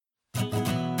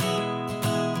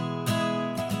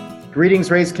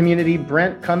Greetings, Race community.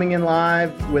 Brent coming in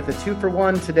live with a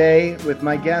 2-for-1 today with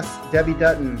my guest, Debbie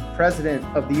Dutton, president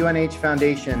of the UNH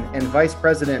Foundation and vice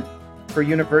president for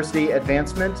university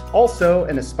advancement, also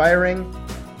an aspiring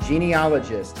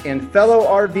genealogist, and fellow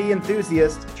RV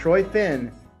enthusiast, Troy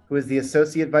Finn, who is the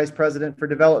associate vice president for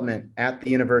development at the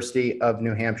University of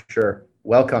New Hampshire.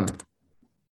 Welcome.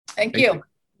 Thank you.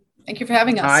 Thank you for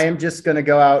having us. I am just going to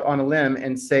go out on a limb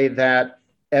and say that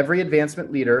every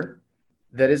advancement leader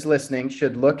that is listening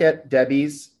should look at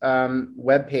Debbie's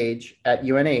webpage at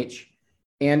UNH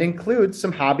and include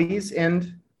some hobbies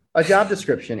and a job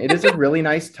description. It is a really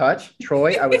nice touch.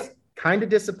 Troy, I was kind of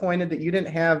disappointed that you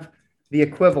didn't have the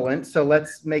equivalent, so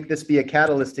let's make this be a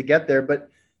catalyst to get there. But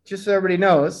just so everybody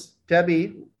knows,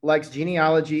 Debbie likes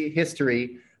genealogy,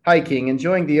 history, hiking,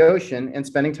 enjoying the ocean, and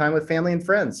spending time with family and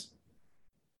friends.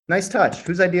 Nice touch.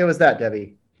 Whose idea was that,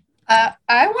 Debbie?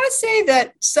 I want to say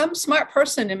that some smart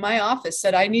person in my office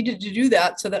said I needed to do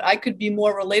that so that I could be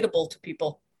more relatable to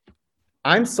people.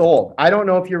 I'm sold. I don't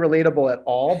know if you're relatable at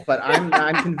all, but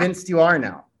I'm convinced you are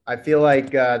now. I feel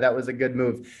like that was a good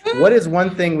move. What is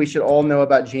one thing we should all know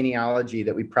about genealogy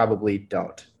that we probably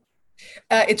don't?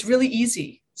 It's really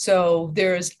easy. So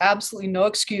there's absolutely no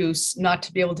excuse not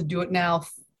to be able to do it now.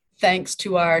 Thanks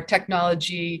to our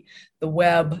technology, the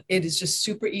web, it is just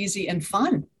super easy and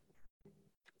fun.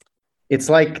 It's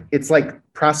like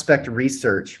prospect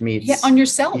research meets on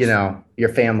yourself, your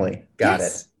family. Got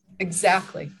it.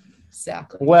 Exactly.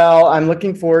 Well, I'm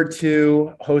looking forward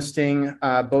to hosting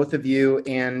both of you.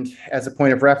 And as a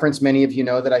point of reference, many of you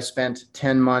know that I spent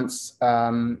 10 months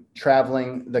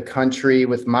traveling the country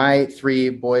with my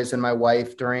 3 boys and my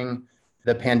wife during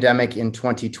the pandemic in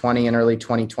 2020 and early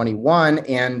 2021.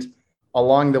 And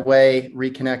along the way,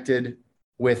 reconnected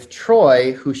with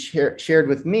Troy, who shared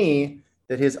with me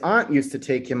that his aunt used to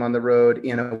take him on the road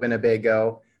in a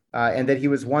Winnebago and that he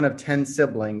was one of 10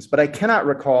 siblings. But I cannot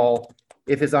recall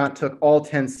if his aunt took all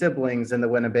 10 siblings in the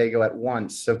Winnebago at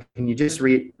once. So can you just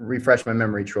refresh my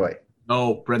memory, Troy?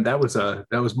 Oh, Brent, that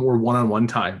was more one-on-one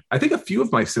time. I think a few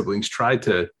of my siblings tried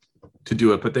to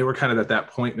do it, but they were kind of at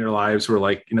that point in their lives where,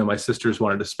 like, my sisters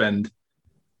wanted to spend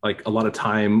like a lot of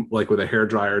time like with a hair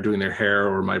dryer doing their hair,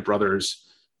 or my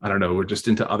brothers, I don't know, were just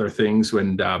into other things.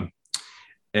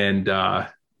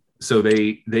 So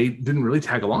they didn't really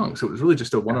tag along. So it was really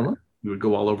just a one-on-one. We would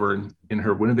go all over in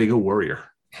her Winnebago Warrior.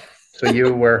 So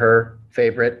you were her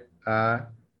favorite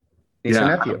niece and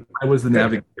nephew. I was the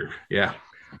navigator. Yeah.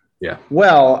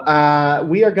 Well,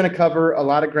 we are going to cover a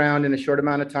lot of ground in a short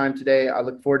amount of time today. I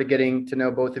look forward to getting to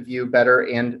know both of you better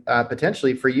and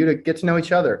potentially for you to get to know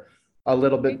each other a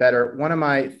little bit better. One of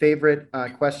my favorite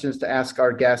questions to ask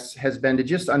our guests has been to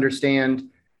just understand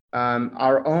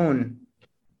our own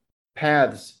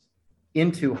paths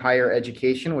into higher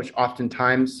education, which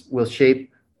oftentimes will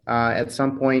shape at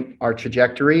some point our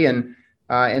trajectory. And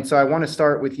so I want to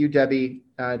start with you, Debbie.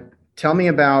 Tell me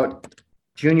about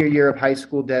junior year of high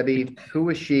school, Debbie. Who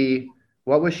was she?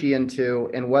 What was she into?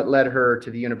 And what led her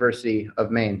to the University of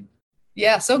Maine?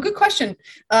 Yeah, so good question.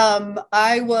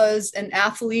 I was an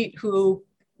athlete who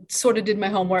sort of did my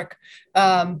homework,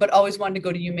 but always wanted to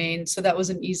go to UMaine. So that was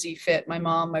an easy fit. My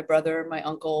mom, my brother, my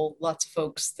uncle, lots of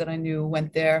folks that I knew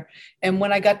went there. And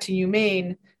when I got to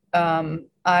UMaine,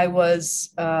 I was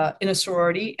in a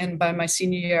sorority. And by my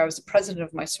senior year, I was the president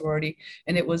of my sorority.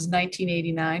 And it was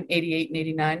 1989, 88 and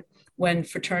 89, when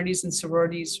fraternities and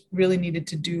sororities really needed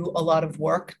to do a lot of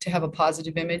work to have a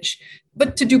positive image,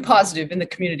 but to do positive in the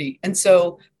community. And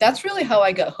so that's really how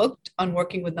I got hooked on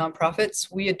working with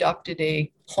nonprofits. We adopted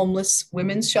a homeless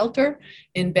women's shelter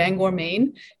in Bangor,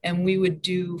 Maine, and we would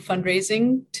do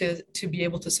fundraising to be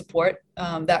able to support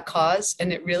that cause.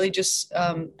 And it really just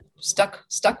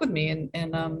stuck with me,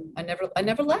 and I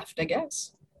never left, I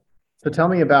guess. So tell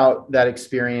me about that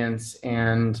experience,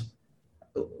 and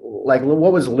like,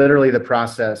 what was literally the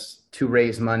process to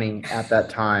raise money at that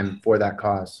time for that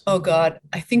cause? Oh God,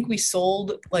 I think we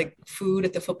sold like food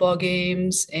at the football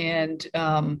games, and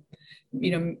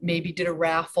maybe did a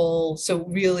raffle. So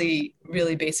really,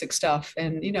 really basic stuff.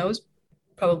 And it was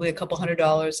probably a couple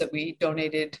 $100 that we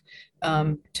donated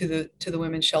to the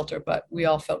women's shelter. But we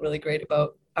all felt really great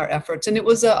about our efforts, and it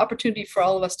was an opportunity for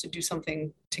all of us to do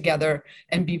something together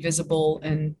and be visible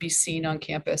and be seen on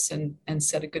campus and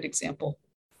set a good example.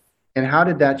 And how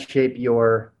did that shape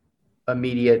your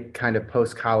immediate kind of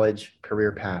post-college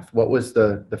career path? What was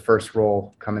the first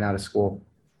role coming out of school?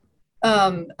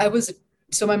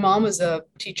 So my mom was a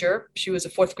teacher. She was a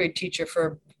 4th grade teacher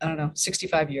for,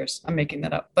 65 years. I'm making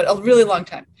that up, but a really long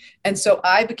time. And so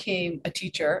I became a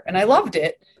teacher, and I loved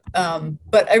it.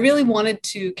 But I really wanted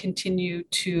to continue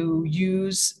to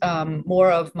use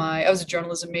more of I was a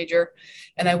journalism major,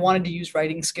 and I wanted to use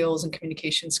writing skills and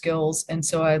communication skills. And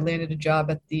so I landed a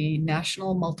job at the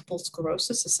National Multiple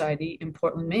Sclerosis Society in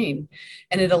Portland, Maine.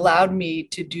 And it allowed me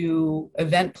to do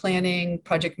event planning,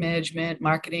 project management,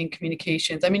 marketing,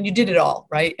 communications. I mean, you did it all,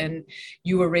 right? And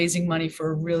you were raising money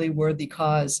for a really worthy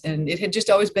cause. And it had just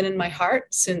always been in my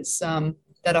heart since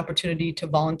that opportunity to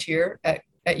volunteer at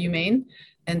UMaine.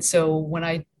 And so when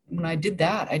I did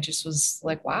that, I just was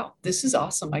like, wow, this is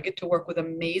awesome. I get to work with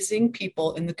amazing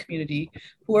people in the community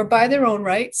who are by their own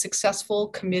right, successful,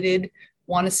 committed,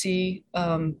 want to see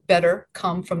better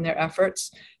come from their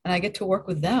efforts. And I get to work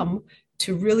with them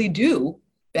to really do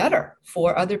better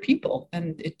for other people.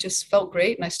 And it just felt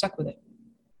great, and I stuck with it.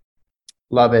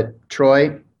 Love it.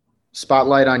 Troy,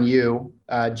 spotlight on you.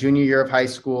 Junior year of high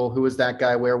school. Who was that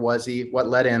guy? Where was he? What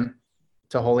led him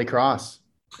to Holy Cross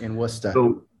in Worcester?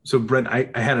 So Brent, I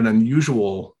had an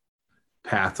unusual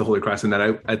path to Holy Cross in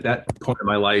that at that point in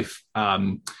my life,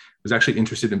 was actually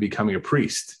interested in becoming a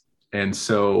priest. And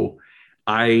so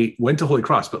I went to Holy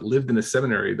Cross, but lived in a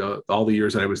seminary all the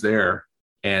years that I was there,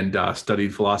 and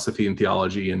studied philosophy and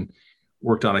theology, and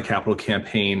worked on a capital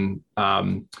campaign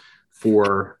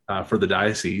for the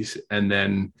diocese. And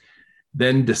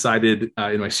then decided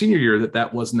in my senior year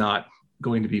that was not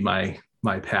going to be my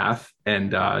path,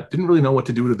 and didn't really know what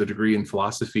to do with a degree in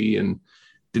philosophy, and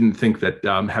didn't think that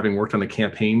having worked on a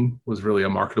campaign was really a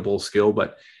marketable skill,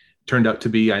 but turned out to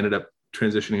be. I ended up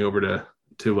transitioning over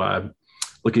to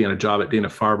looking at a job at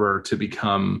Dana-Farber to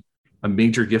become a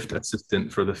major gift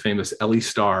assistant for the famous Ellie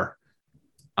Starr.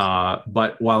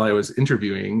 But while I was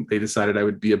interviewing, they decided I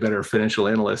would be a better financial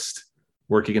analyst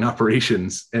working in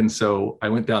operations. And so I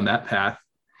went down that path,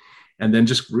 and then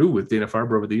just grew with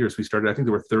Dana-Farber over the years. We started, I think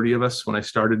there were 30 of us when I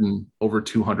started, and over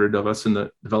 200 of us in the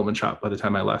development shop by the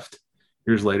time I left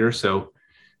years later. So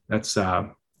that's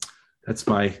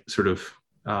my sort of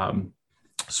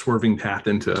swerving path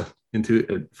into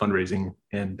fundraising.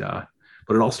 And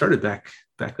but it all started back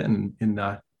then in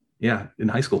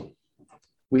high school.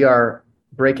 We are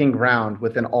breaking ground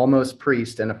with an almost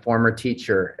priest and a former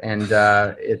teacher, and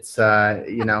it's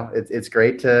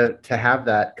great to have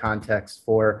that context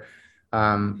for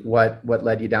what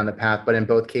led you down the path. But in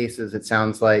both cases, it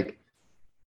sounds like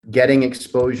getting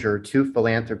exposure to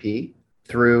philanthropy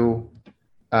through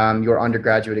your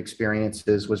undergraduate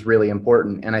experiences was really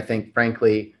important. And I think,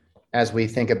 frankly, as we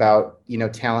think about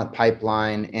talent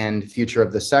pipeline and future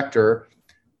of the sector,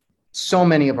 so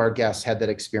many of our guests had that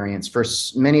experience. For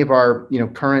many of our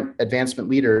current advancement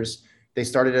leaders, they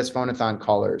started as phone-a-thon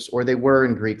callers, or they were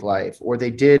in Greek life, or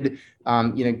they did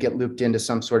get looped into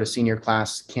some sort of senior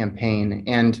class campaign,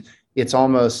 and it's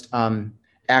almost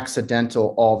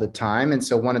accidental all the time. And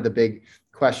so one of the big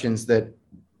questions that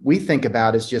we think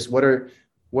about is just what are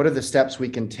the steps we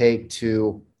can take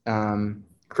to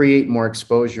create more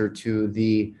exposure to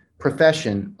the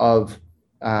profession of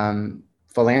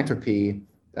philanthropy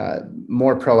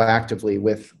more proactively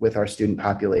with our student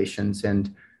populations,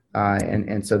 and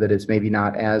so that it's maybe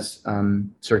not as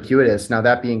circuitous. Now,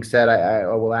 that being said, I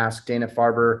will ask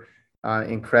Dana-Farber,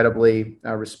 incredibly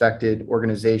respected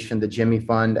organization, the Jimmy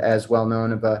Fund, as well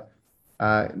known of a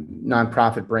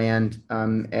nonprofit brand,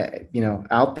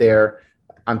 out there.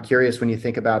 I'm curious, when you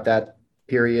think about that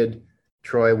period,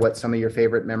 Troy, what some of your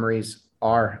favorite memories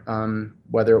are,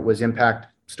 whether it was impact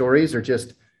stories or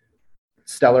just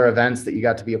stellar events that you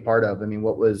got to be a part of. I mean,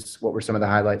 what were some of the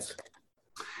highlights?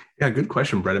 Yeah, good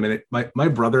question, Brett. I mean, my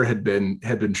brother had been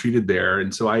treated there,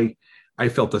 and so I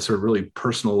felt a sort of really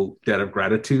personal debt of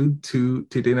gratitude to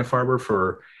Dana-Farber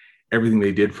for everything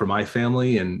they did for my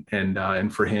family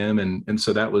and for him, and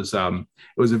so that was it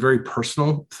was a very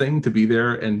personal thing to be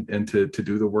there and to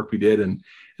do the work we did, and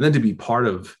then to be part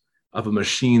of a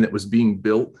machine that was being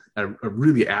built, a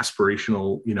really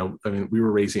aspirational. I mean, we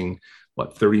were raising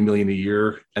 $30 million a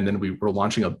year, and then we were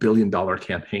launching $1 billion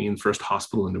campaign, first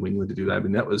hospital in New England to do that. I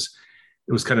mean, it was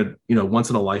kind of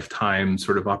once in a lifetime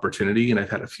sort of opportunity, and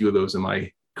I've had a few of those in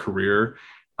my career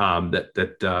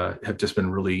that have just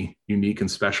been really unique and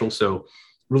special. So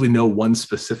really no one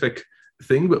specific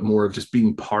thing, but more of just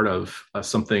being part of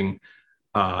something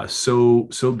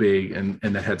so big and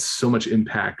that had so much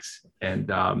impact, and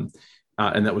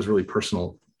that was really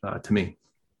personal to me.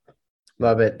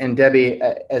 Love it. And Debbie,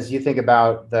 as you think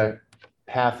about the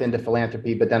path into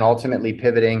philanthropy, but then ultimately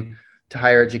pivoting to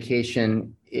higher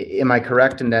education, am I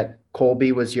correct in that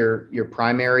Colby was your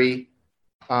primary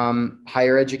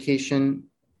higher education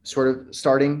sort of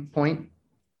starting point?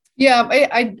 Yeah,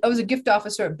 I was a gift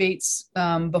officer at Bates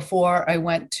before I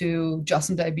went to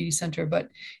Joslin Diabetes Center. But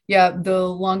yeah, the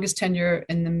longest tenure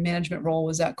in the management role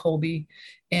was at Colby.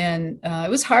 And it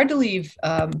was hard to leave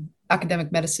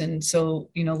academic medicine.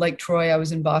 So, like Troy, I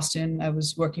was in Boston. I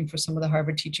was working for some of the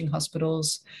Harvard teaching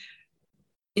hospitals.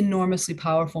 Enormously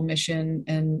powerful mission.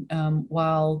 And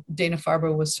while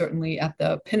Dana-Farber was certainly at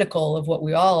the pinnacle of what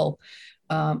we all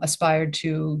aspired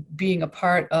to, being a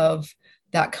part of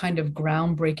that kind of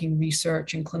groundbreaking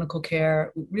research and clinical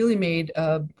care really made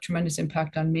a tremendous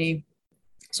impact on me.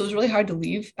 So it was really hard to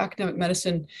leave academic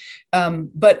medicine,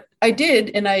 but I did,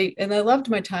 and I loved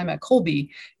my time at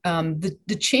Colby.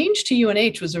 The change to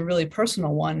UNH was a really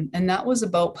personal one, and that was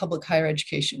about public higher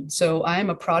education. So I am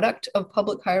a product of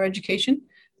public higher education,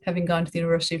 having gone to the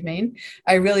University of Maine.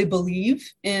 I really believe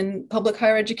in public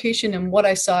higher education, and what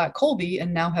I saw at Colby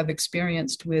and now have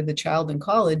experienced with a child in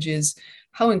college is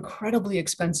how incredibly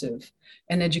expensive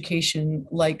an education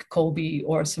like Colby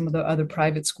or some of the other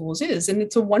private schools is. And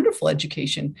it's a wonderful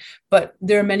education, but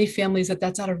there are many families that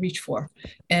that's out of reach for.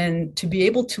 And to be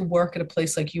able to work at a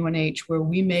place like UNH, where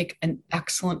we make an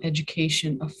excellent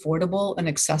education affordable and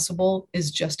accessible,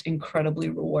 is just incredibly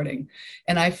rewarding.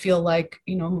 And I feel like,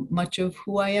 much of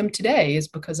who I am today is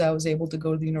because I was able to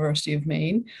go to the University of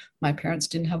Maine. My parents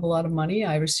didn't have a lot of money.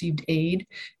 I received aid.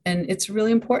 And it's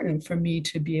really important for me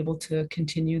to be able to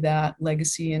continue that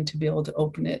legacy and to be able to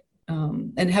open it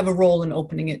and have a role in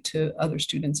opening it to other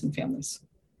students and families.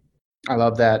 I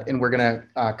love that. And we're going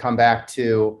to come back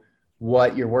to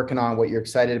what you're working on, what you're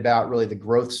excited about, really the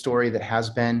growth story that has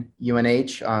been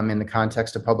UNH in the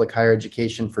context of public higher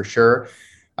education for sure.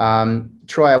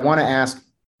 Troy, I want to ask,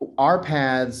 our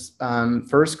paths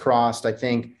first crossed, I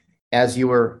think, as you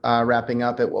were wrapping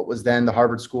up at what was then the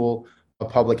Harvard School of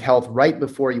Public Health, right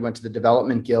before you went to the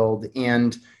Development Guild.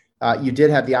 And you did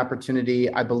have the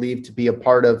opportunity, I believe, to be a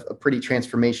part of a pretty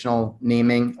transformational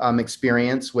naming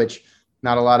experience, which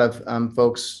not a lot of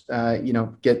folks,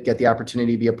 get the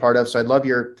opportunity to be a part of. So I'd love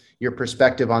your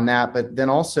perspective on that. But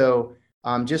then also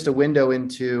just a window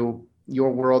into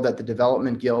your world at the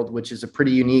Development Guild, which is a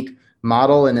pretty unique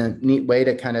model and a neat way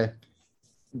to kind of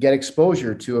get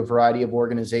exposure to a variety of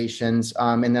organizations,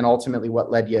 and then ultimately what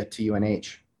led you to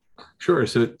UNH. Sure.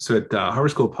 So at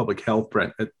Harvard School of Public Health,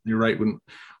 Brent, you're right. When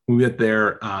we met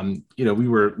there, we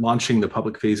were launching the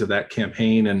public phase of that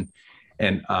campaign,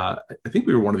 and I think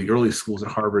we were one of the early schools at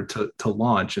Harvard to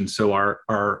launch. And so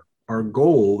our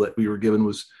goal that we were given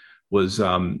was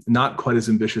not quite as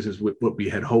ambitious as what we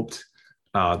had hoped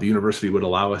the university would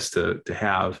allow us to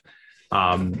have.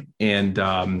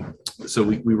 So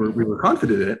we were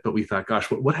confident in it, but we thought, gosh,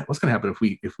 what's going to happen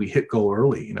if we hit goal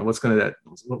early?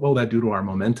 What will that do to our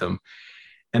momentum?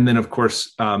 And then, of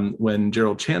course, when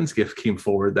Gerald Chan's gift came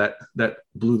forward, that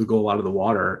blew the goal out of the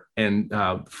water. And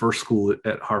first school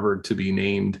at Harvard to be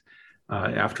named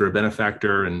after a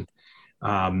benefactor, and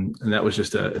that was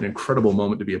just an incredible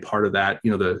moment to be a part of that.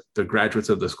 The graduates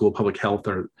of the School of Public Health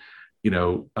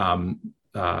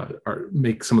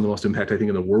make some of the most impact, I think,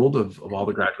 in the world of all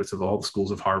the graduates of all the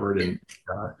schools of Harvard, and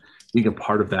being a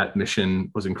part of that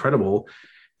mission was incredible.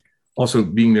 Also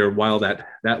being there while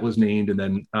that was named, and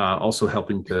then also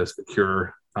helping to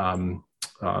secure some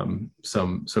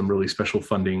really special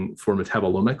funding for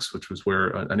metabolomics, which was where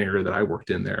an area that I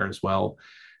worked in there as well.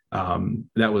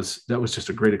 That was just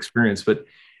a great experience. But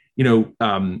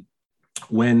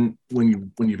when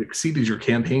you've exceeded your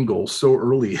campaign goals so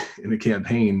early in the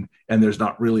campaign, and there's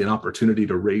not really an opportunity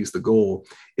to raise the goal,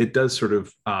 it does sort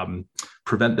of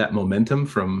prevent that momentum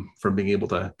from being able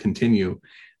to continue.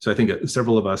 So I think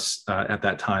several of us at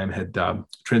that time had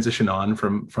transitioned on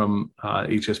from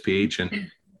HSPH,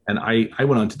 and I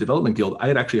went on to Development Guild. I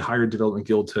had actually hired Development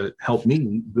Guild to help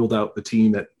me build out the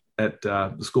team at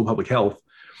the School of Public Health,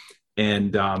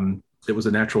 and it was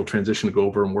a natural transition to go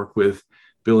over and work with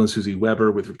Bill and Susie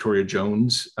Weber, with Victoria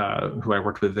Jones, who I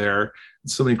worked with there.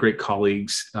 So many great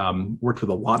colleagues, worked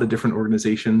with a lot of different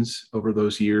organizations over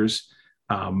those years,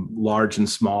 large and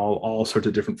small, all sorts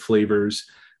of different flavors.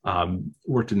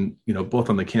 Worked in, both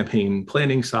on the campaign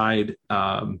planning side,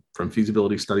 from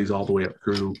feasibility studies all the way up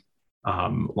through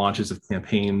launches of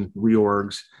campaign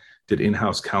reorgs, did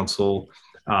in-house counsel,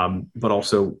 but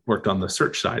also worked on the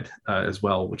search side as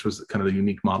well, which was kind of the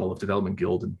unique model of Development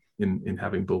Guild in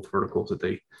having both verticals that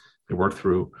they worked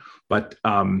through. But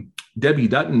Debbie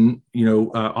Dutton,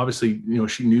 obviously,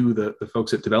 she knew the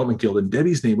folks at Development Guild, and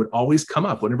Debbie's name would always come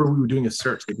up whenever we were doing a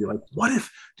search. They'd be like,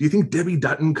 do you think Debbie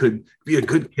Dutton could be a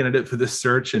good candidate for this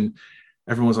search? And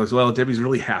everyone was like, well, Debbie's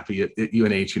really happy at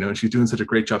UNH, and she's doing such a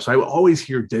great job. So I would always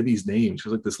hear Debbie's name. She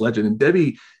was like this legend. And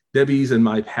Debbie's and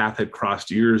my path had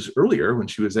crossed years earlier when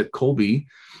she was at Colby.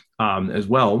 as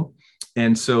well.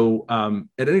 And so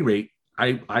at any rate,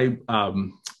 I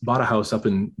bought a house up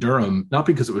in Durham, not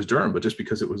because it was Durham, but just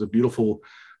because it was a beautiful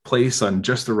place on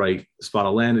just the right spot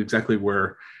of land, exactly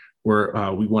where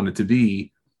we wanted to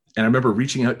be. And I remember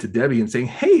reaching out to Debbie and saying,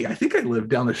 "Hey, I think I live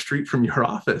down the street from your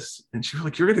office." And she was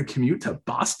like, "You're going to commute to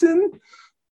Boston?"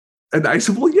 And I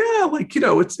said, "Well, yeah, like,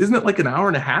 isn't it like an hour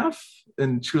and a half?"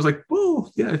 And she was like,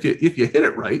 "Well, yeah, if you hit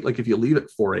it right, like if you leave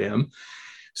at 4 a.m."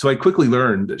 So I quickly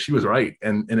learned that she was right.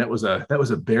 And that was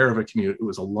a bear of a commute. It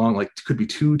was a long, like, could be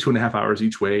 2.5 hours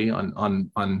each way on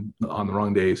the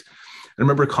wrong days. I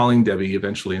remember calling Debbie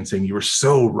eventually and saying, "You were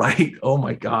so right. Oh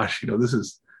my gosh, this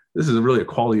is really a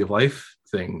quality of life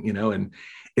thing, and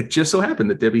it just so happened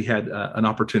that Debbie had an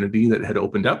opportunity that had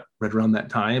opened up right around that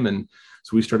time. And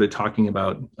so we started talking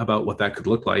about what that could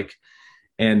look like.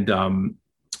 And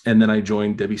then I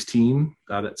joined Debbie's team.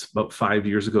 That's about 5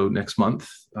 years ago next month.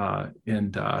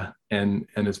 And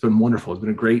it's been wonderful. It's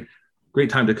been a great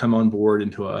time to come on board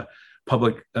into a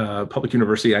public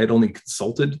university. I had only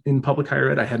consulted in public higher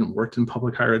ed. I hadn't worked in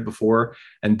public higher ed before.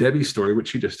 And Debbie's story, which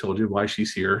she just told you, why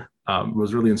she's here,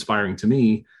 was really inspiring to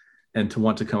me, and to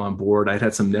want to come on board. I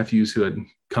had some nephews who had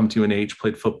come to UNH,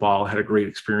 played football, had a great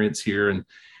experience here.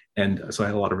 And so I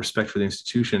had a lot of respect for the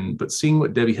institution, but seeing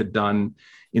what Debbie had done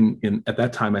in at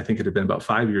that time, I think it had been about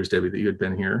 5 years, Debbie, that you had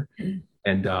been here,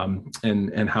 and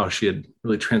how she had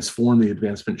really transformed the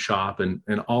advancement shop and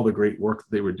all the great work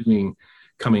that they were doing,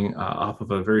 coming off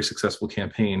of a very successful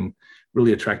campaign,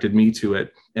 really attracted me to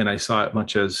it. And I saw it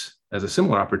much as a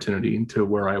similar opportunity to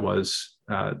where I was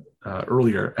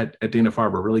earlier at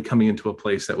Dana-Farber, really coming into a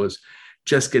place that was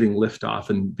just getting liftoff,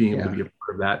 and being able to be a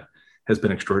part of that has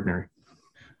been extraordinary.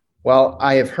 Well,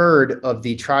 I have heard of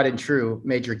the tried and true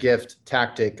major gift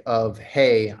tactic of,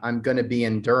 "Hey, I'm going to be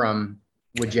in Durham.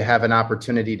 Would you have an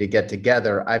opportunity to get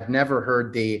together?" I've never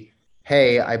heard the,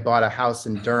 "Hey, I bought a house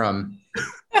in Durham,"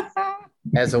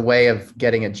 as a way of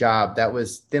getting a job. That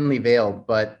was thinly veiled,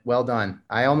 but well done.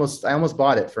 I almost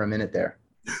bought it for a minute there.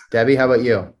 Debbie, how about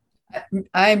you?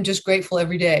 I'm just grateful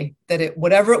every day that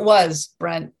whatever it was,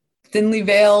 Brent, thinly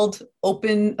veiled,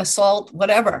 open assault,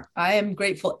 whatever. I am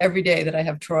grateful every day that I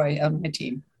have Troy on my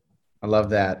team. I love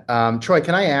that. Troy,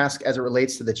 can I ask, as it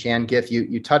relates to the Chan gift,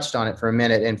 you touched on it for a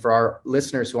minute, and for our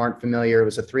listeners who aren't familiar, it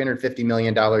was a $350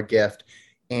 million gift.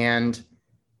 And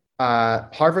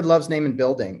Harvard loves naming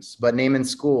buildings, but naming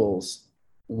schools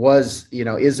is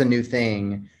a new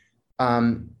thing.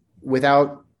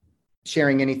 Without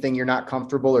sharing anything you're not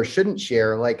comfortable or shouldn't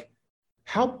share, like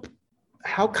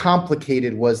how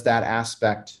complicated was that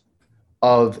aspect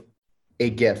of a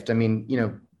gift? I mean,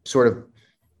 sort of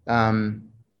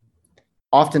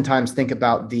oftentimes think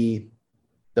about the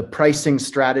pricing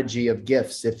strategy of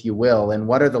gifts, if you will, and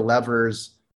what are the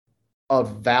levers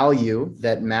of value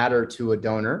that matter to a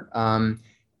donor,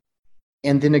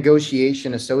 and the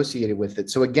negotiation associated with it.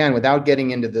 So again, without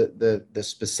getting into the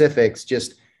specifics,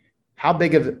 just how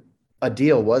big of a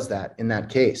deal was that in that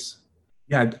case?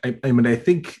 Yeah, I mean, I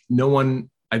think no one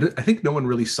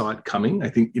really saw it coming. I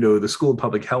think, the School of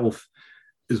Public Health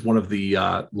is one of the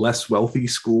less wealthy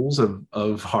schools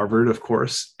of Harvard, of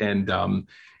course. And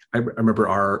I remember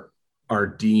our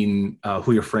dean,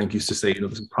 Julia Frank, used to say,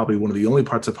 this is probably one of the only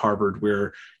parts of Harvard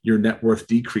where your net worth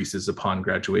decreases upon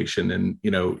graduation. And,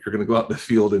 you're going to go out in the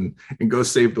field and go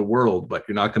save the world, but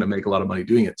you're not going to make a lot of money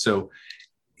doing it. So,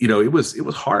 it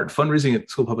was hard. Fundraising at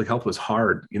School of Public Health was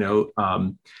hard,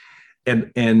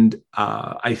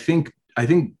 I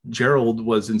think Gerald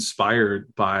was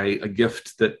inspired by a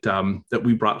gift that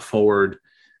we brought forward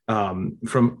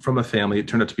from a family. It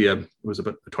turned out to be it was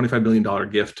about a $25 million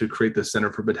gift to create the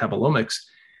Center for Metabolomics.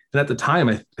 And at the time,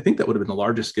 I think that would have been the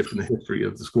largest gift in the history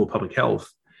of the School of Public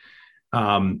Health.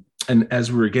 And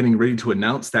as we were getting ready to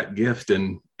announce that gift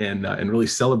and really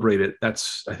celebrate it,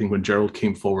 that's, I think, when Gerald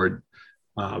came forward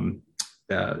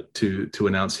to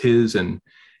announce his, and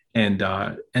then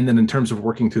in terms of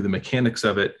working through the mechanics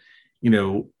of it,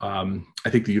 I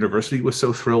think the university was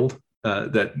so thrilled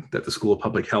that the School of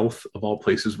Public Health, of all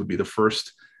places, would be the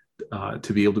first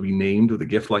to be able to be named with a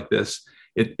gift like this.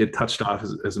 It touched off,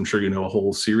 as I'm sure you know, a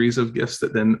whole series of gifts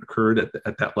that then occurred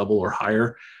at that level or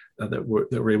higher that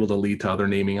were able to lead to other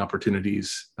naming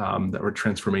opportunities that were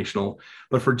transformational.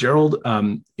 But for Gerald,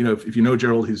 if you know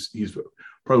Gerald, he's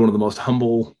probably one of the most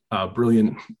humble,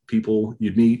 brilliant people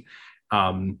you'd meet.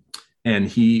 And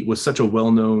he was such a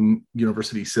well-known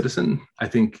university citizen. I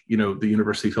think, the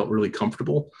university felt really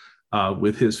comfortable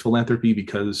with his philanthropy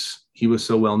because he was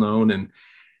so well-known, and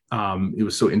it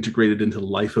was so integrated into the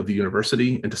life of the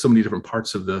university, into so many different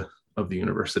parts of the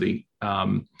university.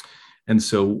 And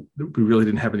so we really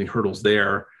didn't have any hurdles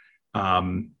there.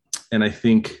 And I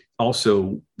think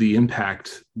also the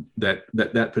impact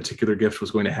that particular gift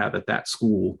was going to have at that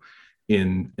school.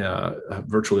 In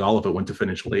virtually all of it went to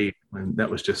financial aid, and that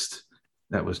was just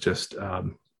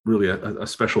really a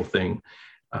special thing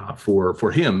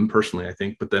for him personally, I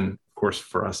think. But then, of course,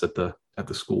 for us at the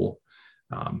school,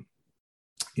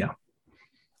 yeah.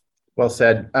 Well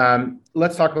said.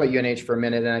 Let's talk about UNH for a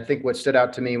minute. And I think what stood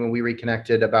out to me when we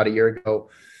reconnected about a year ago,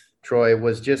 Troy,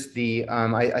 was just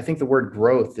I think the word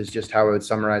growth is just how I would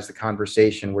summarize the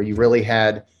conversation, where you really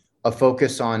had a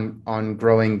focus on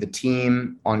growing the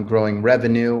team, on growing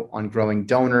revenue, on growing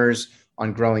donors,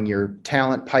 on growing your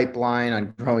talent pipeline,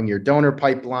 on growing your donor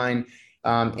pipeline.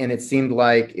 And it seemed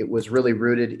like it was really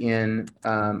rooted in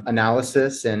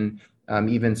analysis and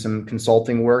even some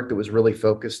consulting work that was really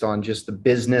focused on just the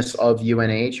business of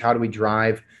UNH. How do we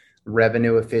drive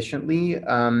revenue efficiently?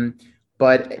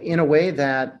 But in a way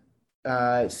that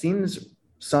seems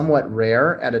somewhat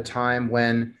rare at a time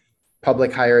when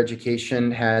public higher education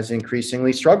has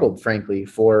increasingly struggled, frankly,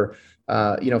 for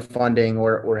funding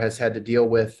or has had to deal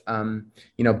with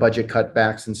budget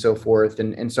cutbacks and so forth.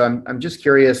 And so I'm just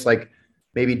curious, like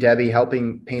maybe Debbie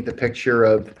helping paint the picture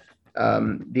of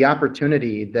the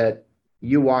opportunity that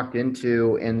you walked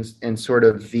into and sort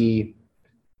of the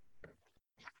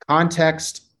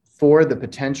context for the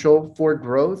potential for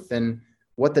growth and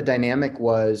what the dynamic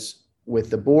was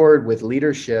with the board, with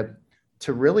leadership,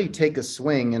 to really take a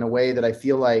swing in a way that I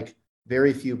feel like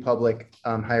very few public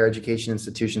higher education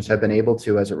institutions have been able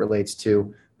to as it relates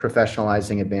to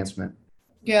professionalizing advancement.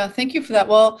 Yeah, thank you for that.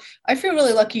 Well, I feel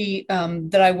really lucky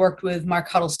that I worked with Mark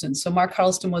Huddleston. So Mark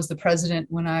Huddleston was the president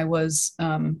when I was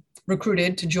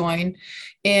recruited to join,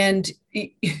 and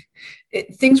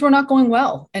things were not going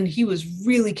well. And he was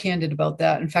really candid about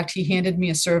that. In fact, he handed me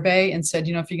a survey and said,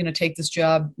 if you're going to take this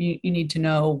job, you need to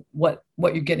know what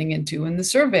you're getting into. And the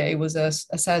survey was a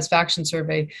satisfaction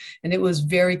survey, and it was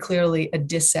very clearly a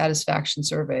dissatisfaction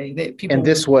survey. And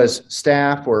this was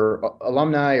staff or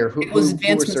alumni or who? It was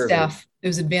advancement staff. It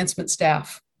was advancement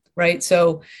staff, right?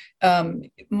 So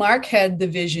Mark had the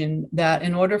vision that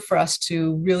in order for us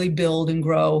to really build and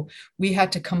grow, we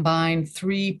had to combine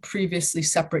 3 previously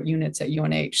separate units at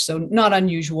UNH. So not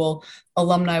unusual.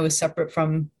 Alumni was separate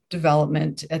from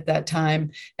development at that time,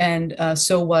 and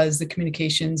so was the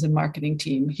communications and marketing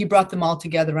team. He brought them all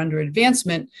together under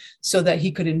advancement so that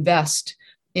he could invest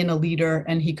in a leader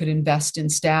and he could invest in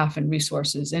staff and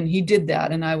resources. And he did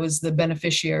that. And I was the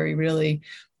beneficiary really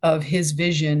of his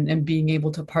vision and being able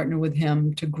to partner with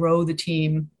him to grow the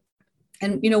team.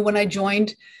 And, when I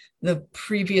joined the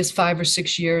previous 5 or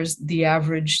 6 years, the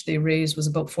average they raised was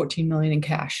about 14 million in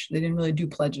cash. They didn't really do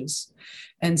pledges.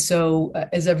 And so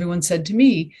as everyone said to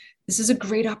me, this is a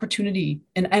great opportunity.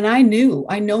 And I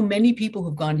know many people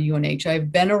who've gone to UNH.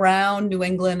 I've been around New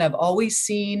England. I've always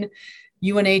seen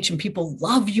UNH and people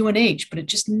love UNH, but it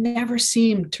just never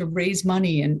seemed to raise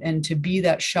money and to be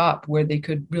that shop where they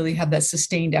could really have that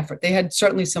sustained effort. They had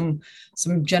certainly some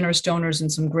generous donors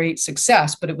and some great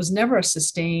success, but it was never a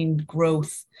sustained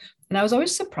growth. And I was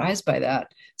always surprised by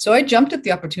that. So I jumped at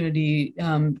the opportunity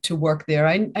to work there.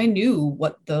 I knew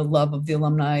what the love of the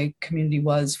alumni community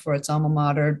was for its alma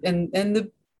mater and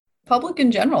the public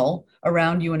in general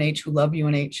around UNH who love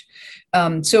UNH.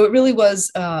 So it really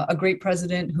was a great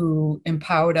president who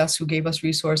empowered us, who gave us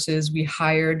resources. We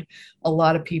hired a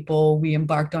lot of people. We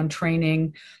embarked on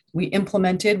training. We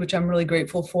implemented, which I'm really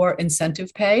grateful for,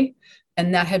 incentive pay.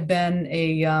 And that had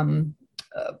been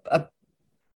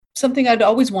something I'd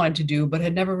always wanted to do, but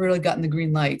had never really gotten the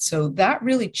green light. So that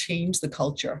really changed the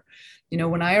culture.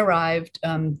 When I arrived,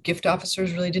 gift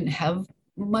officers really didn't have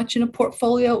much in a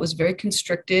portfolio. It was very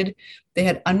constricted. They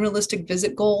had unrealistic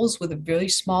visit goals with a very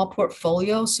small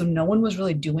portfolio. So no one was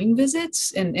really doing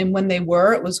visits. And when they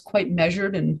were, it was quite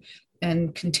measured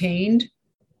and contained.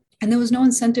 And there was no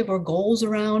incentive or goals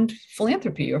around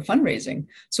philanthropy or fundraising.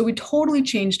 So we totally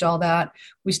changed all that.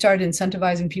 We started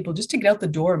incentivizing people just to get out the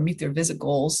door and meet their visit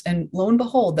goals. And lo and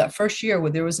behold, that first year where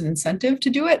there was an incentive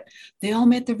to do it, they all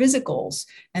met their visit goals.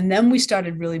 And then we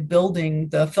started really building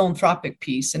the philanthropic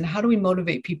piece. And how do we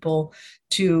motivate people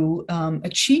to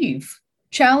achieve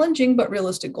challenging but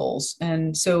realistic goals?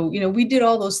 And so, we did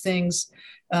all those things.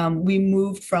 We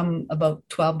moved from about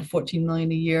 12 to 14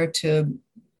 million a year to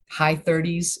high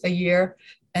 30s a year.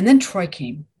 And then Troy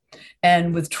came.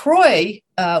 And with Troy,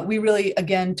 we really,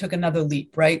 again, took another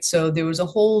leap, right? So there was a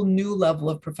whole new level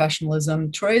of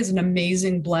professionalism. Troy is an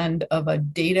amazing blend of a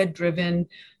data-driven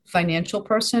financial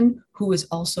person who is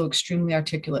also extremely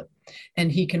articulate.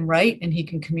 And he can write and he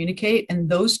can communicate. And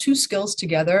those two skills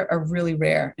together are really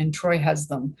rare. And Troy has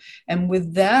them. And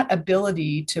with that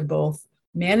ability to both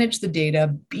manage the data,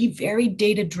 be very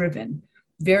data-driven,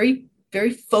 very,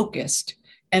 very focused,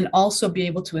 and also be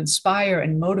able to inspire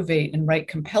and motivate and write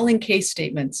compelling case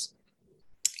statements,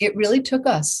 it really took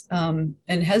us and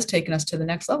has taken us to the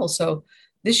next level. So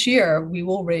this year we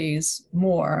will raise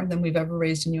more than we've ever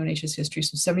raised in UNH's history.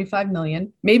 So 75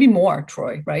 million, maybe more,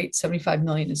 Troy, right? 75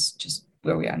 million is just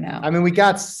where we are now. I mean, we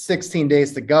got 16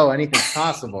 days to go. Anything's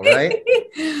possible, right?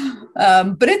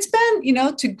 But it's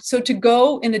been, to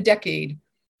go in a decade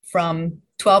from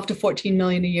 12 to 14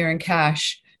 million a year in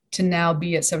cash to now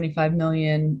be at 75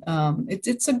 million.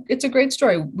 It's a great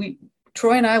story.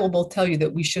 Troy and I will both tell you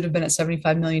that we should have been at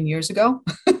 75 million years ago.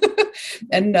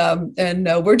 and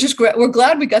we're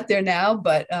glad we got there now,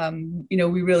 but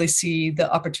we really see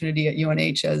the opportunity at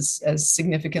UNH as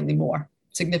significantly more.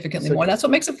 And that's what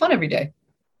makes it fun every day.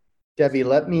 Debbie,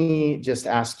 let me just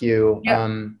ask you,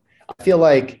 Yeah. I feel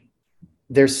like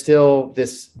there's still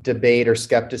this debate or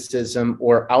skepticism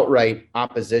or outright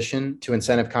opposition to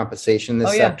incentive compensation in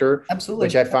this sector, absolutely,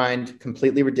 which I find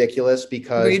completely ridiculous,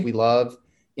 because Agreed. we love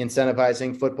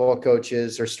incentivizing football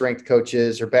coaches or strength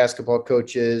coaches or basketball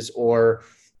coaches or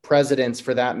presidents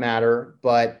for that matter,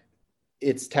 but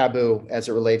it's taboo as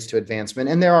it relates to advancement.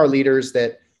 And there are leaders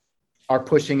that are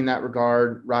pushing in that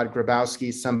regard. Rod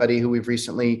Grabowski, somebody who we've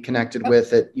recently connected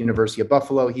with at University of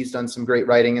Buffalo. He's done some great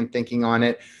writing and thinking on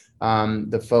it.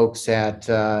 The folks at,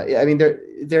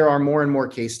 there are more and more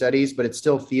case studies, but it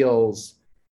still feels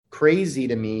crazy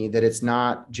to me that it's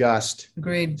not just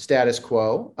Agreed. Status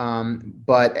quo.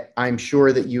 But I'm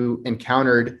sure that you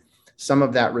encountered some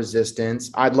of that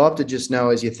resistance. I'd love to just know,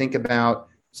 as you think about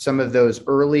some of those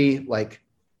early,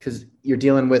 because you're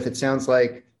dealing with, it sounds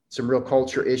like, some real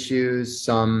culture issues,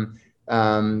 some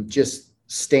just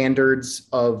standards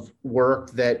of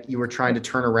work that you were trying to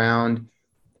turn around.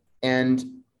 And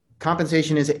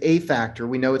compensation is a factor.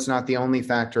 We know it's not the only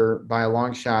factor by a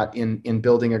long shot in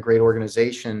building a great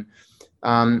organization.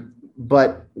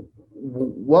 But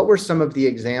what were some of the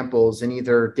examples in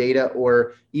either data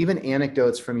or even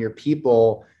anecdotes from your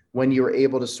people when you were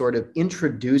able to sort of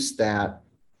introduce that?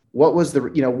 What was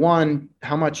one,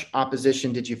 how much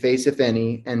opposition did you face, if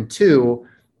any? And two,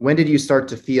 when did you start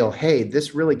to feel, hey,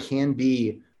 this really can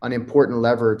be an important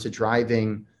lever to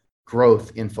driving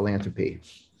growth in philanthropy?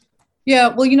 Yeah,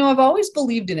 well, I've always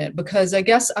believed in it, because I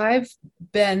guess I've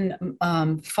been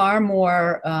far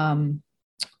more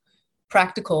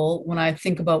practical when I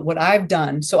think about what I've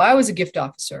done. So I was a gift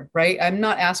officer, right? I'm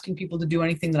not asking people to do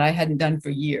anything that I hadn't done for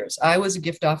years. I was a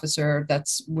gift officer.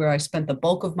 That's where I spent the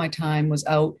bulk of my time, was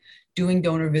out doing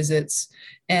donor visits.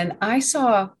 And I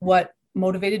saw what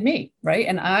motivated me, right?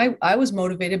 And I was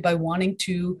motivated by wanting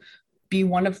to be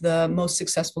one of the most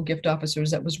successful gift officers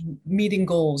that was meeting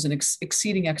goals and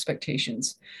exceeding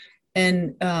expectations.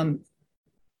 And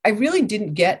I really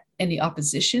didn't get any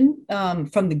opposition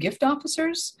from the gift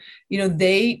officers.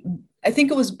 I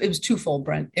think it was twofold,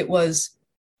 Brent. It was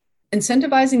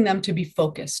incentivizing them to be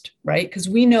focused, right? Because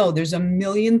we know there's a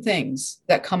million things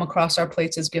that come across our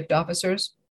plates as gift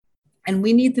officers, and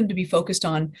we need them to be focused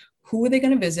on who are they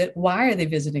going to visit, why are they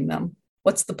visiting them,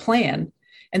 what's the plan,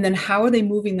 and then how are they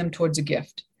moving them towards a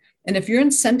gift. And if you're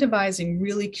incentivizing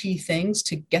really key things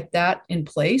to get that in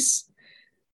place,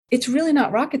 it's really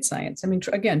not rocket science. I mean,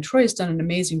 again, Troy has done an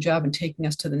amazing job in taking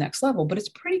us to the next level, but it's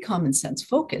pretty common sense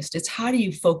focused. It's how do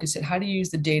you focus it? How do you use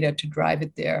the data to drive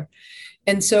it there?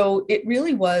 And so it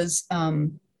really was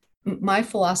my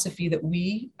philosophy that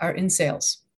we are in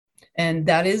sales. And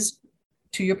that is,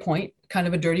 to your point, kind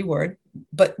of a dirty word,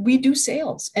 but we do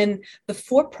sales. And the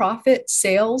for-profit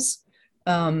sales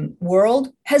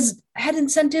world has had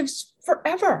incentives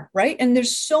forever, right? And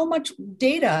there's so much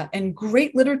data and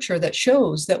great literature that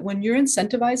shows that when you're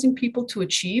incentivizing people to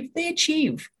achieve, they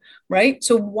achieve, right?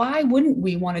 So why wouldn't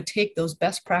we want to take those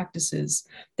best practices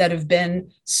that have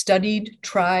been studied,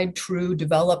 tried, true,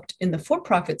 developed in the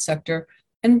for-profit sector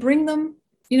and bring them,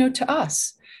 to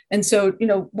us? And so,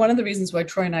 one of the reasons why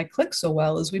Troy and I click so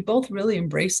well is we both really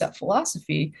embrace that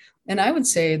philosophy. And I would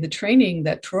say the training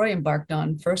that Troy embarked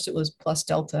on, first it was Plus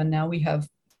Delta, and now we have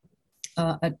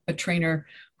a trainer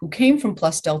who came from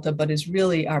Plus Delta, but is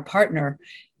really our partner.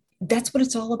 That's what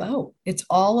it's all about. It's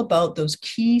all about those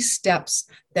key steps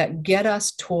that get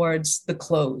us towards the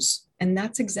close. And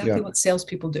that's exactly what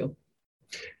salespeople do.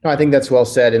 No, I think that's well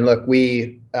said. And look,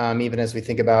 we, even as we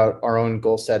think about our own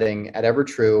goal setting at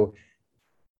Evertrue,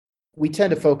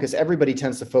 everybody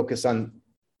tends to focus on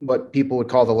what people would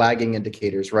call the lagging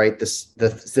indicators, right? The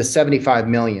 75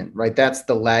 million, right? That's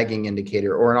the lagging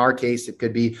indicator. Or in our case, it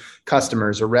could be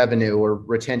customers or revenue or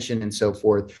retention and so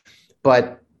forth.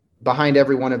 But behind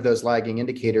every one of those lagging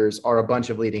indicators are a bunch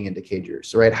of leading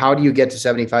indicators, right? How do you get to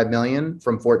 75 million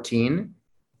from 14?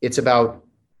 It's about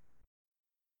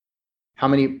how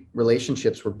many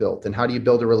relationships were built. And how do you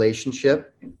build a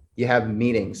relationship? You have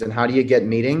meetings. And how do you get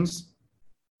meetings?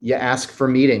 You ask for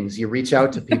meetings, you reach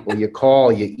out to people, you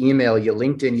call, you email, you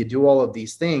LinkedIn, you do all of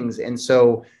these things. And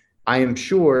so I am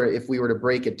sure if we were to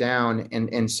break it down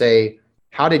and say,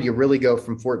 how did you really go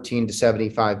from 14 to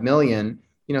 75 million?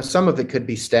 You know, some of it could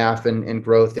be staff and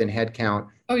growth in headcount,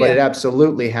 but it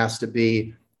absolutely has to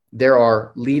be, there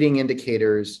are leading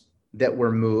indicators that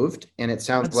were moved. And it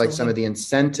sounds like some of the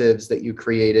incentives that you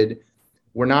created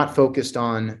were not focused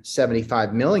on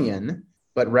 75 million,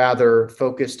 but rather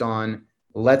focused on,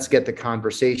 let's get the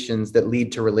conversations that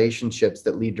lead to relationships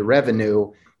that lead to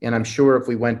revenue. And I'm sure if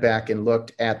we went back and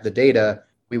looked at the data,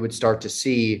 we would start to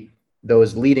see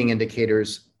those leading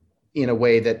indicators in a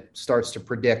way that starts to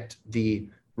predict the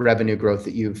revenue growth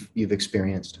that you've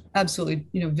experienced. Absolutely.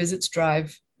 You know, visits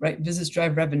drive, right? Visits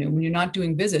drive revenue. When you're not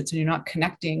doing visits and you're not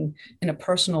connecting in a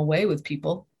personal way with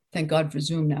people, thank God for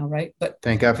Zoom now, right? But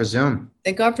thank God for Zoom.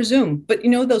 Thank God for Zoom. But you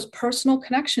know, those personal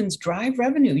connections drive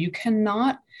revenue. You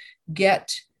cannot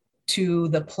get to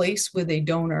the place with a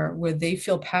donor where they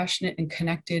feel passionate and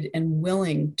connected and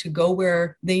willing to go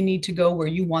where they need to go, where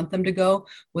you want them to go,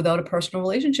 without a personal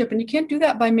relationship. And you can't do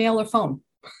that by mail or phone.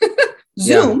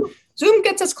 Zoom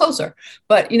gets us closer,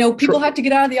 but you know, people have to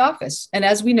get out of the office. And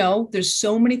as we know, there's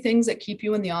so many things that keep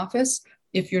you in the office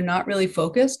if you're not really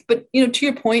focused. But you know, to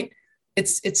your point,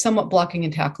 it's somewhat blocking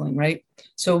and tackling, right?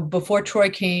 So before Troy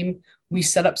came, we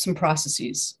set up some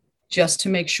processes just to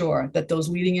make sure that those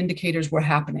leading indicators were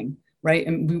happening, right?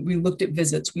 And we looked at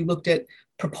visits, we looked at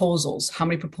proposals. How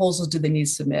many proposals did they need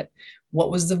to submit?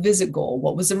 What was the visit goal?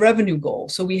 What was the revenue goal?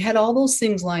 So we had all those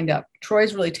things lined up.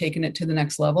 Troy's really taken it to the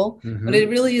next level, but it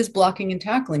really is blocking and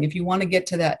tackling. If you want to get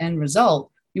to that end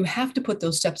result, you have to put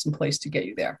those steps in place to get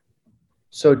you there.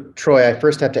 So Troy, I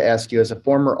first have to ask you, as a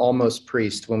former almost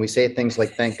priest, when we say things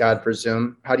like, thank God for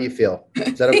Zoom, how do you feel?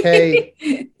 Is that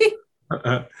okay?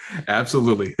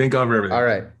 Absolutely. Thank God for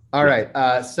everything. All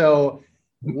right. So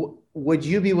would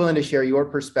you be willing to share your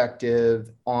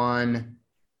perspective on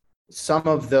some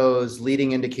of those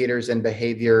leading indicators and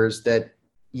behaviors that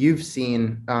you've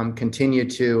seen continue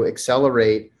to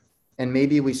accelerate? And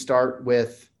maybe we start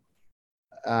with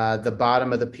the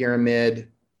bottom of the pyramid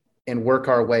and work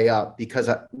our way up, because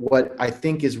what I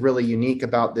think is really unique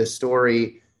about this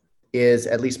story is,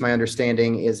 at least my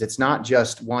understanding is, it's not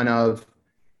just one of,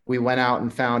 we went out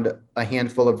and found a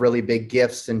handful of really big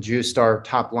gifts and juiced our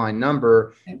top line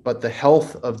number, but the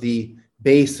health of the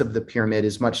base of the pyramid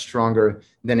is much stronger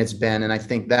than it's been. And I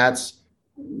think that's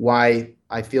why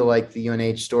I feel like the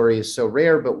UNH story is so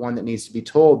rare, but one that needs to be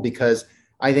told, because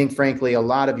I think, frankly, a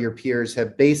lot of your peers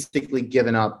have basically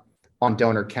given up on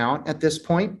donor count at this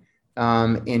point.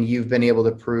 And you've been able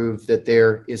to prove that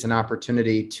there is an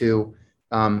opportunity to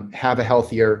have a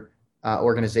healthier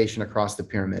organization across the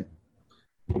pyramid.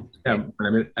 Yeah, I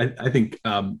mean, I think,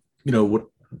 you know,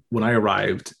 when I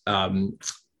arrived,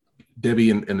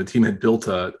 Debbie and the team had built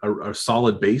a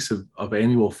solid base of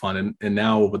annual fund. And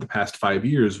now over the past 5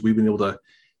 years, we've been able to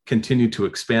continue to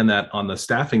expand that on the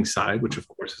staffing side, which of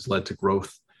course has led to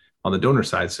growth on the donor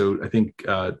side. So I think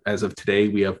as of today,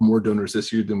 we have more donors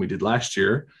this year than we did last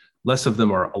year. Less of them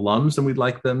are alums than we'd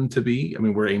like them to be. I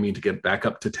mean, we're aiming to get back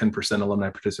up to 10% alumni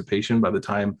participation by the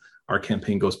time our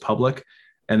campaign goes public.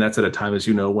 And that's at a time, as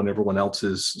you know, when everyone else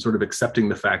is sort of accepting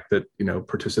the fact that, you know,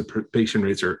 participation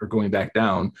rates are going back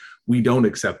down. We don't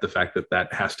accept the fact that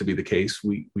that has to be the case.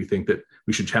 We think that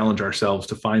we should challenge ourselves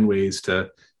to find ways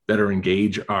to better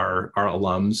engage our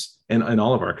alums and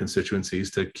all of our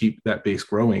constituencies to keep that base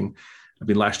growing. I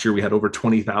mean, last year we had over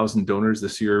 20,000 donors.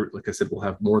 This year, like I said, we'll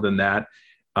have more than that.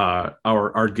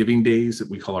 Our giving days that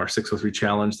we call our 603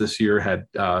 challenge this year had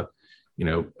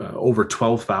over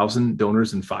 12,000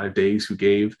 donors in 5 days who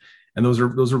gave, and those are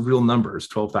real numbers.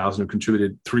 12,000 who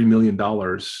contributed $3 million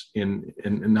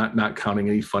in not counting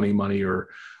any funny money or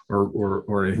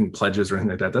anything, pledges or anything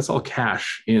like that. That's all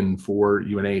cash in for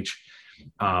UNH.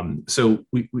 So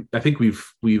I think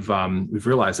we've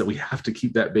realized that we have to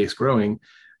keep that base growing.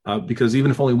 Because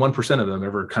even if only 1% of them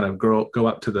ever kind of go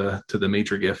up to the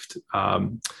major gift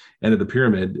end of the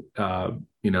pyramid,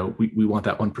 we want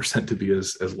that 1% to be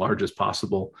as large as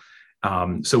possible.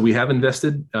 So we have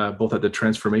invested both at the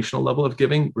transformational level of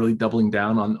giving, really doubling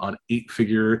down on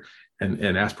 8-figure and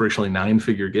aspirationally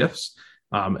 9-figure gifts,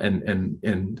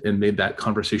 and made that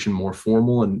conversation more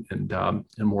formal and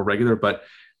more regular. But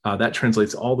that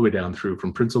translates all the way down through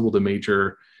from principal to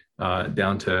major,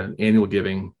 down to annual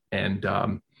giving. And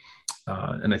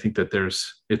I think that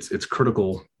it's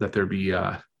critical that there be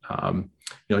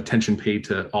attention paid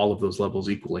to all of those levels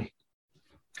equally.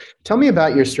 Tell me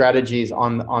about your strategies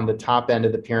on the top end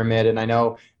of the pyramid. And I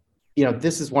know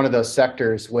this is one of those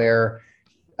sectors where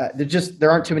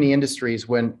there aren't too many industries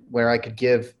where I could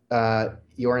give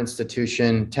your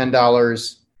institution $10,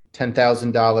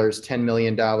 $10,000, $10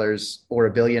 million, or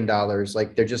 $1 billion.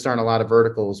 Like there just aren't a lot of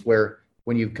verticals where,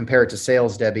 when you compare it to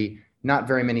sales, Debbie, not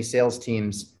very many sales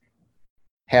teams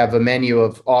have a menu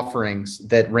of offerings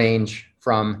that range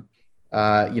from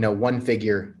one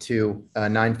figure to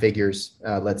nine figures,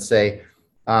 let's say.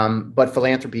 But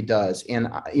philanthropy does. And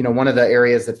one of the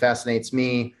areas that fascinates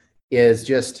me is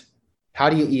just, how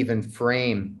do you even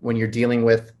frame, when you're dealing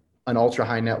with an ultra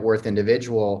high net worth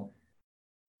individual,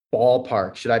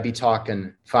 ballpark? Should I be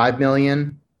talking 5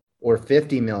 million or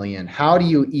 50 million? How do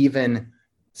you even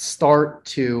start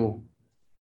to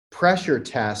pressure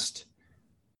test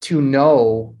to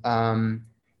know? And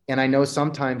I know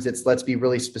sometimes it's, let's be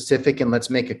really specific and let's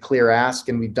make a clear ask.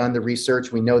 And we've done the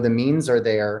research. We know the means are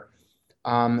there.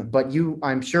 But you,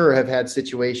 I'm sure, have had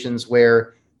situations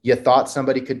where you thought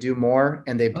somebody could do more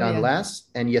and they've done less,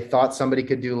 and you thought somebody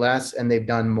could do less and they've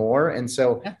done more. And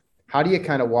so how do you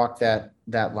kind of walk that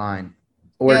line?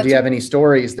 Or do you have any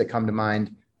stories that come to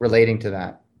mind relating to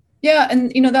that? Yeah.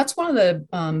 And, that's one of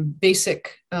the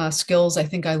basic skills I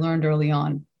think I learned early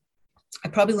on. I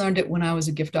probably learned it when I was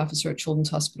a gift officer at Children's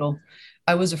Hospital.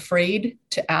 I was afraid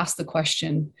to ask the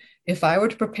question, if I were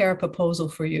to prepare a proposal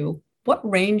for you, what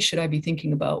range should I be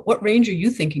thinking about? What range are you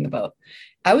thinking about?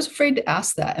 I was afraid to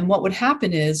ask that. And what would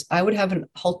happen is I would have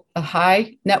a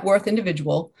high net worth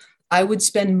individual. I would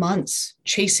spend months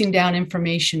chasing down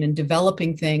information and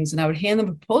developing things. And I would hand them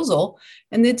a proposal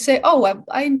and they'd say, oh,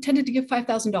 I intended to give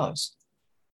 $5,000.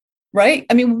 Right?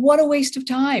 I mean, what a waste of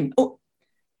time. Oh,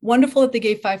 wonderful that they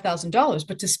gave $5,000,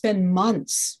 but to spend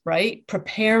months, right,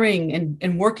 preparing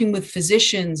and working with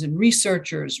physicians and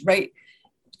researchers, right?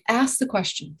 Ask the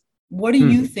question, what are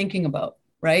you thinking about,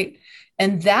 right?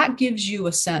 And that gives you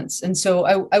a sense. And so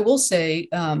I will say,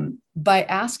 by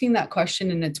asking that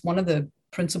question, and it's one of the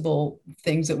principal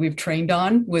things that we've trained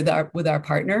on with our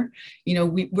partner,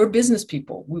 we're business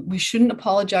people. We shouldn't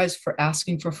apologize for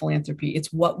asking for philanthropy.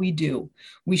 It's what we do.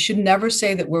 We should never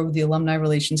say that we're with the alumni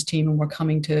relations team and we're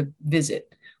coming to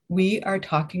visit. We are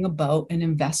talking about an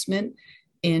investment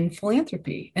in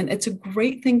philanthropy. And it's a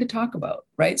great thing to talk about,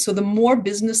 right? So the more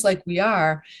business-like we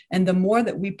are, and the more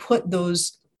that we put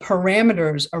those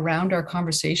parameters around our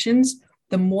conversations,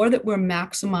 the more that we're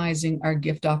maximizing our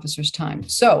gift officer's time.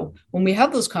 So when we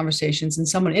have those conversations and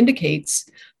someone indicates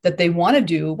that they want to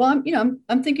do, well,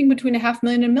 I'm thinking between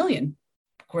 $500,000 and $1 million.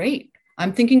 Great.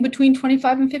 I'm thinking between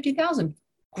 25 and 50,000.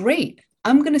 Great.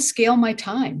 I'm going to scale my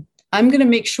time. I'm going to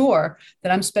make sure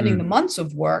that I'm spending the months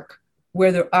of work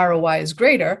where the ROI is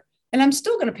greater. And I'm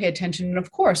still going to pay attention and,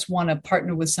 of course, want to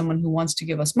partner with someone who wants to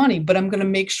give us money, but I'm going to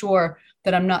make sure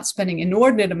that I'm not spending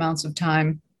inordinate amounts of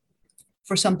time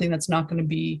for something that's not going to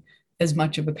be as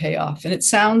much of a payoff. And it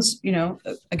sounds,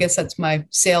 I guess that's my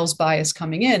sales bias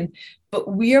coming in, but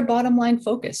we are bottom line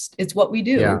focused. It's what we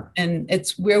do. And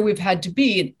it's where we've had to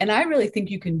be. And I really think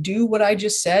you can do what I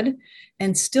just said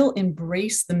and still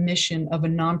embrace the mission of a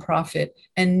nonprofit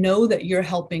and know that you're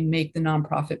helping make the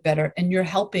nonprofit better and you're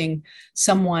helping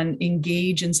someone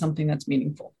engage in something that's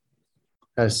meaningful.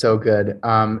 That's so good.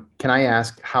 Can I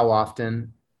ask how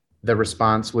often the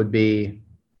response would be,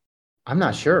 I'm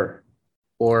not sure,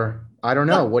 or I don't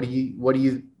know. What would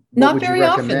you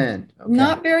recommend? Okay.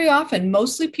 Not very often.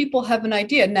 Mostly people have an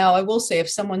idea. Now, I will say, if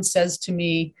someone says to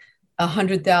me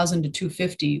 100,000 to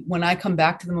 250, when I come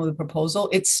back to them with a proposal,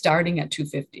 it's starting at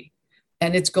 250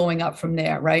 and it's going up from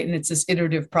there, right? And it's this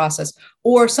iterative process.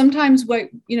 Or sometimes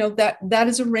that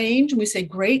is a range and we say,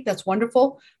 great, that's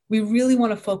wonderful. We really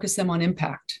want to focus them on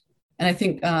impact. And I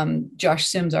think Josh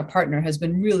Sims, our partner, has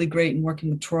been really great in working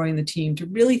with Troy and the team to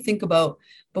really think about,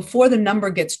 before the number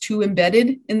gets too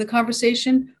embedded in the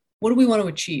conversation, what do we want to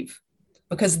achieve?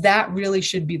 Because that really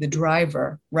should be the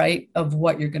driver, right, of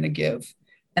what you're going to give.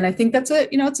 And I think that's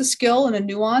it's a skill and a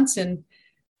nuance. And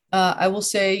I will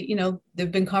say,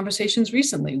 there've been conversations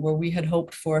recently where we had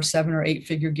hoped for a 7 or 8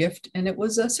 figure gift and it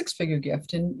was a 6-figure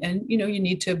gift. And you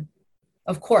need to,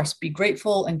 of course, be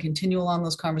grateful and continue along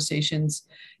those conversations.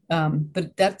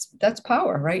 But that's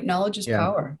power, right? Knowledge is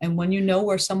power. And when you know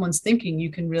where someone's thinking,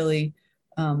 you can really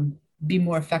be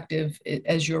more effective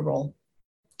as your role.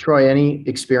 Troy, any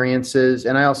experiences?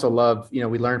 And I also love, we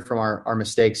learn from our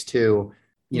mistakes too.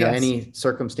 Any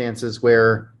circumstances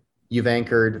where you've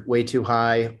anchored way too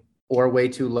high or way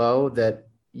too low that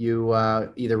you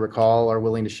either recall or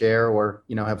willing to share or,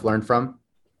 have learned from?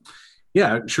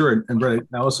 Yeah, sure. And Brett,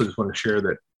 I also just want to share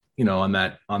that,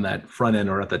 on that front end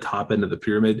or at the top end of the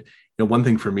pyramid, one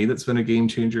thing for me that's been a game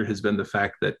changer has been the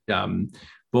fact that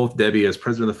both Debbie as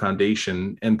president of the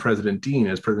foundation and President Dean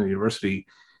as president of the university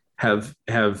have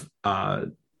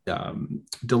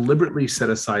deliberately set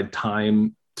aside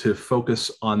time to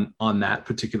focus on that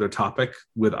particular topic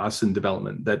with us in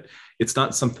development. That it's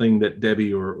not something that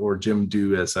Debbie or Jim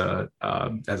do as an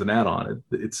add-on.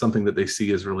 It's something that they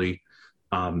see as really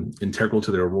integral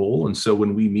to their role. And so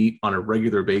when we meet on a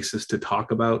regular basis to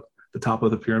talk about the top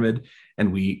of the pyramid,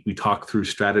 and we talk through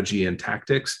strategy and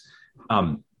tactics,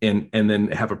 and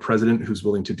then have a president who's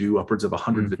willing to do upwards of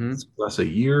 100 visits plus a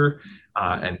year,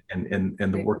 and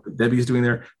the work that Debbie's doing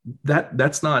there,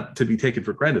 that's not to be taken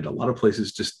for granted. A lot of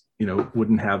places just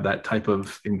wouldn't have that type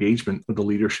of engagement with the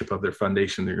leadership of their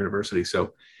foundation, their university.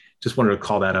 So just wanted to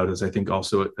call that out as I think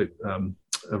also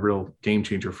a real game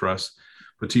changer for us.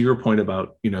 But to your point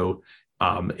about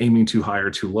aiming too high or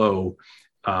too low,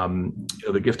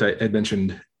 the gift I had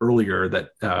mentioned earlier that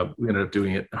we ended up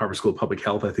doing at Harvard School of Public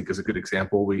Health, I think is a good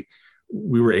example. We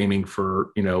were aiming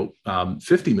for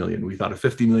 50 million. We thought a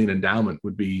 50 million endowment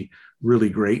would be really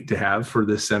great to have for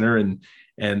this center, and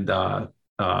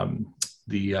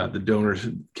the donors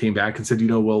came back and said,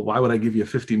 well, why would I give you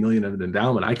 50 million of an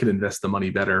endowment? I could invest the money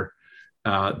better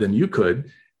than you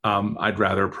could. I'd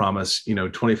rather promise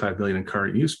 25 million in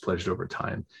current use pledged over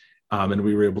time. And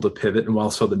we were able to pivot. And while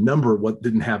the number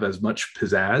didn't have as much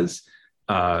pizzazz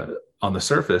on the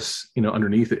surface,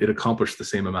 underneath it accomplished the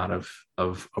same amount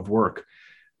of work.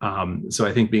 So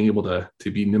I think being able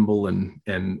to be nimble and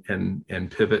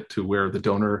pivot to where the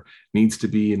donor needs to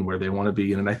be and where they want to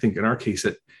be. And I think in our case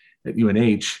at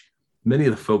UNH, many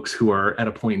of the folks who are at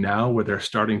a point now where they're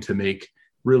starting to make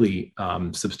really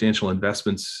substantial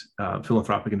investments,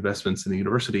 philanthropic investments in the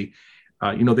university,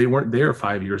 they weren't there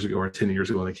 5 years ago or 10 years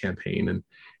ago in the campaign. And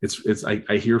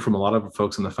I hear from a lot of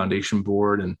folks on the foundation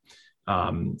board and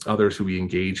others who we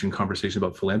engage in conversation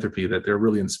about philanthropy that they're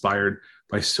really inspired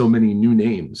by so many new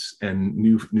names and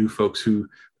new folks who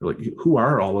are like, who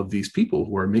are all of these people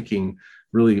who are making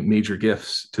really major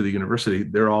gifts to the university?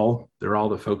 They're all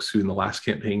the folks who in the last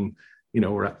campaign,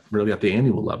 were really at the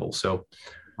annual level. So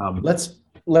let's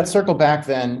circle back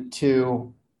then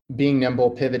to being nimble,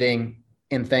 pivoting,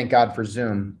 and thank God for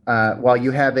Zoom. While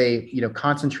you have a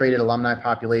concentrated alumni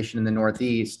population in the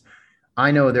Northeast,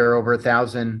 I know there are over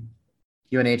 1,000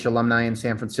 UNH alumni in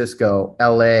San Francisco,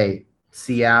 LA,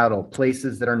 Seattle,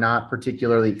 places that are not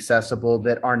particularly accessible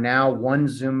that are now one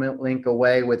Zoom link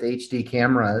away with HD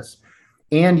cameras.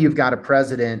 And you've got a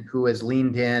president who has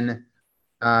leaned in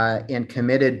and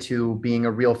committed to being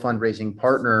a real fundraising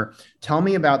partner. Tell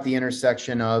me about the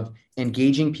intersection of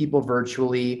engaging people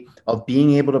virtually, of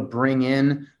being able to bring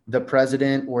in the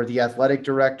president or the athletic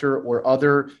director or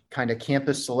other kind of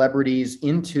campus celebrities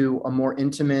into a more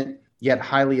intimate yet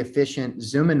highly efficient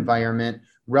Zoom environment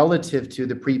relative to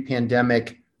the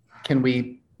pre-pandemic. Can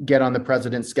we get on the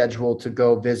president's schedule to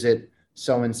go visit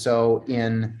so-and-so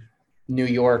in New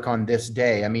York on this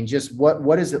day? I mean, just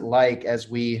what is it like as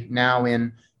we now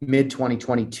in mid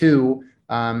 2022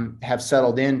 have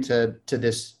settled into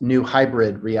this new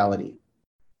hybrid reality?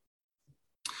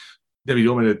 Debbie,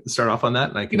 you want me to start off on that?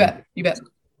 And I can, you bet.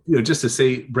 Just to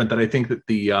say, Brent, that I think that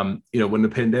the when the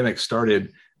pandemic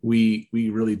started, we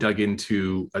really dug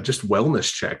into just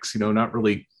wellness checks. Not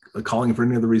really calling for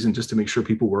any other reason, just to make sure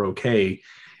people were okay.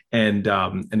 And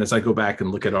as I go back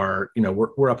and look at our,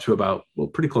 we're up to about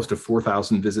pretty close to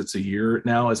 4,000 visits a year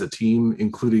now as a team,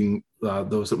 including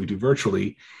those that we do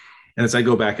virtually. And as I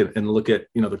go back and look at,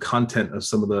 the content of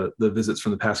some of the visits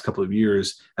from the past couple of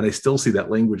years, and I still see that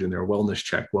language in there, wellness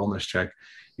check.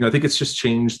 I think it's just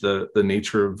changed the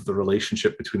nature of the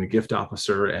relationship between a gift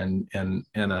officer and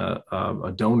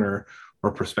a donor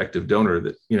or prospective donor.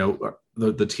 That,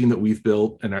 the team that we've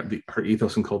built and our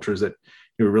ethos and culture is that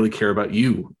we really care about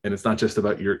you. And it's not just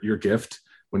about your gift.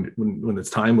 When it's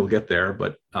time, we'll get there.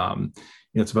 But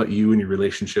it's about you and your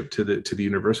relationship to the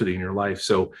university in your life.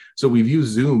 So we've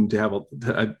used Zoom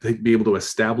to be able to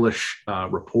establish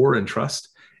rapport and trust,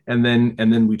 and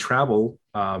then we travel,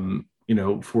 for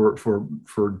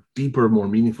deeper, more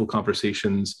meaningful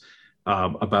conversations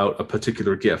about a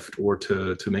particular gift or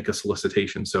to make a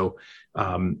solicitation. So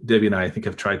Debbie and I think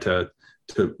have tried to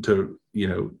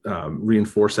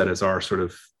reinforce that as our sort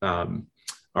of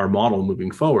our model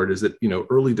moving forward, is that,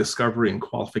 early discovery and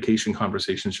qualification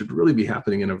conversations should really be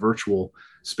happening in a virtual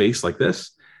space like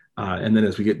this. And then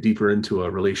as we get deeper into a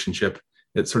relationship,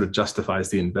 it sort of justifies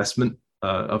the investment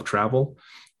of travel.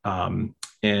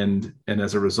 And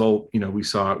as a result, we've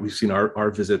seen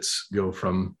our visits go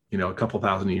from, a couple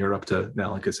thousand a year up to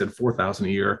now, like I said, 4,000 a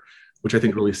year, which I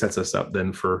think really sets us up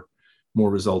then for more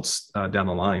results down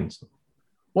the line. So.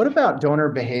 What about donor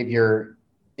behavior?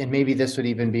 And maybe this would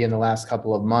even be in the last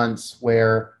couple of months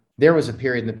where there was a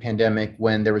period in the pandemic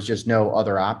when there was just no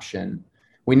other option.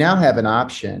 We now have an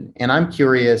option. And I'm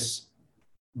curious,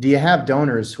 do you have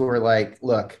donors who are like,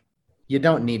 look, you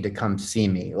don't need to come see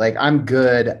me. Like, I'm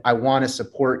good. I want to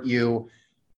support you.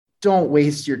 Don't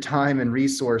waste your time and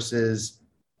resources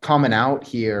coming out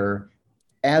here.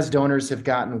 As donors have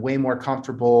gotten way more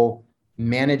comfortable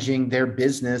managing their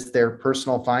business, their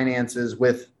personal finances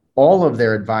with all of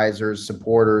their advisors,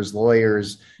 supporters,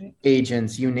 lawyers,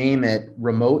 agents, you name it,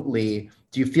 remotely.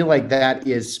 Do you feel like that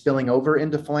is spilling over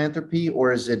into philanthropy,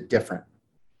 or is it different?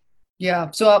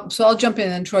 Yeah, so I'll jump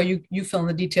in, and Troy, you fill in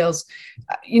the details.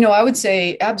 I would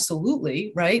say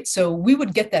absolutely, right? So we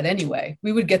would get that anyway.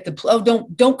 We would get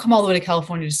don't come all the way to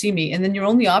California to see me, and then your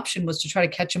only option was to try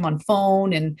to catch him on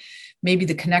phone, and maybe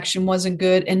the connection wasn't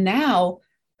good. And now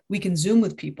we can Zoom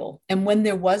with people. And when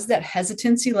there was that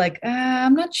hesitancy, like,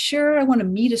 I'm not sure I want to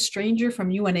meet a stranger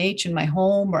from UNH in my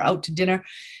home or out to dinner,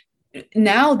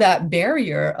 now that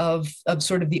barrier of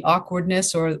sort of the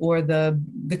awkwardness or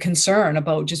the concern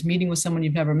about just meeting with someone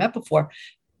you've never met before,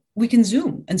 we can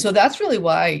Zoom. And so that's really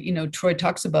why, Troy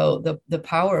talks about the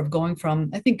power of going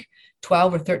from, I think,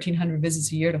 12 or 1,300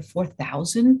 visits a year to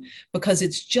 4,000, because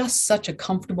it's just such a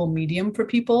comfortable medium for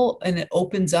people, and it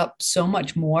opens up so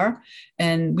much more,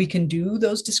 and we can do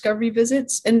those discovery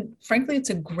visits. And frankly, it's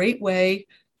a great way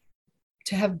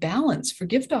to have balance for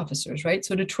gift officers, right?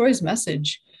 So to Troy's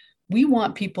message, we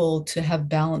want people to have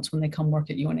balance when they come work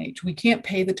at UNH. We can't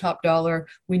pay the top dollar.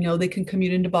 We know they can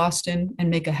commute into Boston and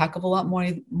make a heck of a lot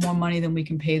more money than we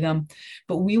can pay them.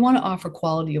 But we want to offer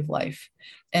quality of life.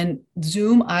 And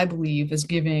Zoom, I believe, is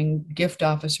giving gift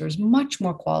officers much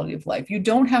more quality of life. You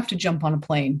don't have to jump on a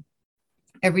plane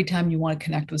every time you want to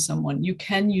connect with someone. You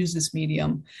can use this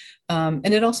medium. And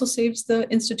it also saves the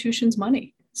institutions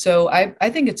money. So I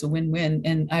think it's a win-win.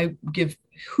 And I give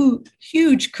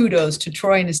huge kudos to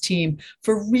Troy and his team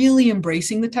for really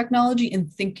embracing the technology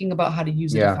and thinking about how to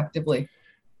use it effectively.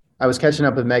 I was catching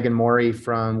up with Megan Morey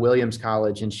from Williams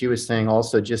College, and she was saying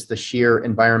also just the sheer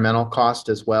environmental cost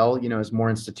as well, as more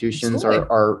institutions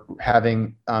are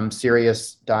having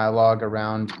serious dialogue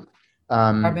around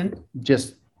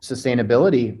just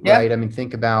sustainability, right? I mean,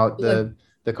 think about the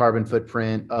carbon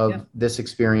footprint of this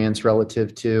experience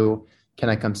relative to Can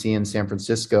I Come See in San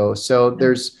Francisco? So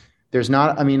there's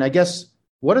not, I guess,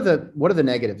 what are the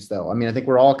negatives though? I mean, I think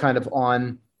we're all kind of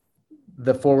on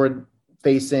the forward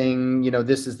facing,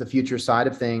 this is the future side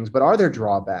of things, but are there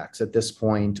drawbacks at this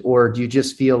point? Or do you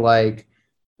just feel like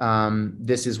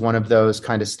this is one of those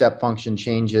kind of step function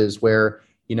changes where,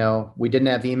 we didn't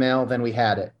have email, then we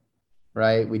had it,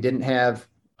 right? We didn't have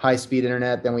high-speed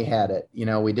internet, then we had it.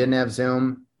 We didn't have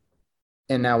Zoom,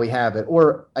 and now we have it.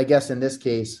 Or I guess in this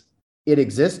case, it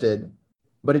existed,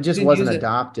 but it just wasn't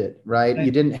adopted, right? You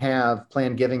didn't have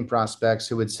planned giving prospects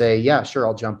who would say, yeah, sure,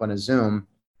 I'll jump on a Zoom.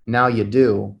 Now you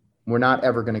do. We're not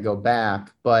ever going to go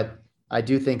back. But I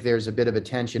do think there's a bit of a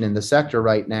tension in the sector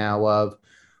right now of,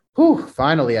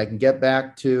 finally, I can get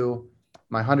back to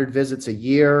my 100 visits a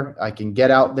year. I can get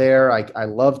out there. I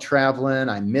love traveling.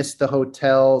 I miss the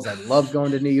hotels. I love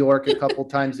going to New York a couple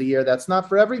times a year. That's not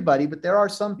for everybody, but there are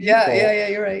some people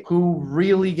you're right, who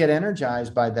really get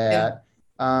energized by that.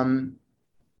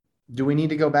 Do we need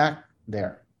to go back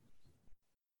there?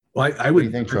 Well, I would. What do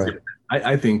you think, Troy?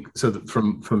 I think so.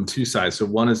 From two sides. So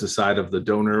one is the side of the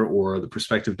donor or the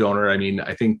prospective donor. I mean,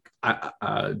 I think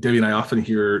Debbie and I often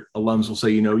hear alums will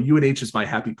say, UNH is my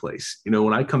happy place.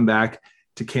 When I come back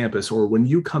to campus, or when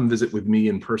you come visit with me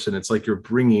in person, it's like you're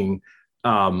bringing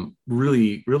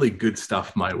really, really good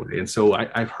stuff my way. And so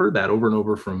I've heard that over and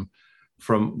over from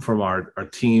our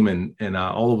team and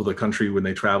all over the country when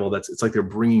they travel. It's like they're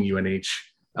bringing UNH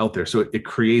out there. So it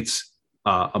creates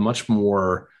a much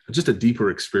more, just a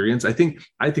deeper experience. I think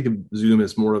of Zoom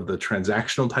as more of the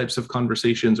transactional types of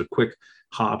conversations, a quick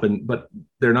hop, but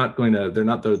they're not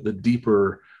the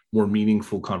deeper, more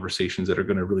meaningful conversations that are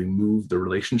going to really move the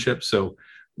relationship. So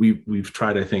we've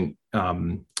tried, I think,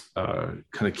 kind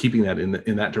of keeping that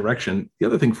in that direction. The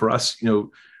other thing for us,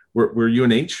 we're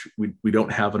UNH. We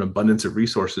don't have an abundance of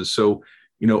resources. So,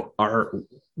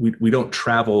 we don't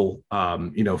travel,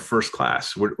 first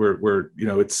class. We're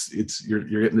you're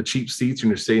getting the cheap seats and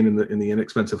you're staying in the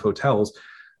inexpensive hotels.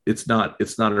 It's not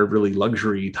a really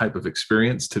luxury type of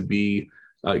experience to be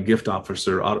a gift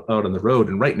officer out on the road.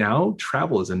 And right now,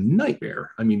 travel is a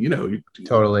nightmare. I mean,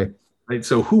 totally. Right.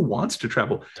 So who wants to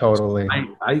travel? Totally.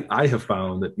 So I have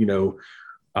found that,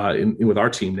 with our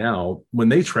team now, when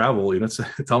they travel, it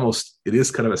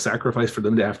is kind of a sacrifice for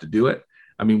them to have to do it.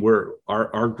 I mean,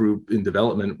 our group in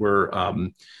development, we're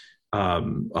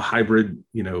a hybrid,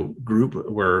 group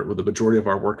where the majority of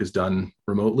our work is done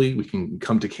remotely. We can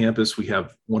come to campus. We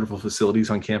have wonderful facilities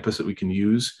on campus that we can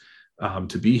use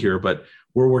to be here, but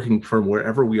we're working from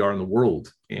wherever we are in the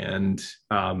world. And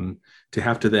to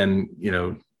have to then,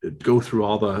 go through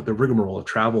all the rigmarole of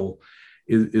travel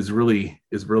is really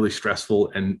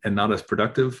stressful and not as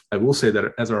productive. I will say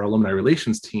that as our alumni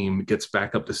relations team gets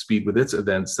back up to speed with its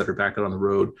events that are back out on the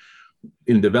road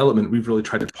in development, we've really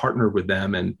tried to partner with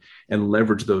them and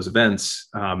leverage those events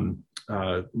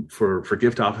for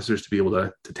gift officers to be able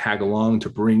to tag along, to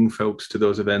bring folks to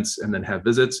those events and then have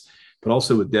visits, but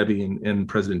also with Debbie and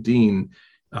President Dean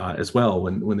as well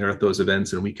when they're at those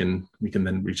events, and we can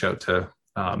then reach out to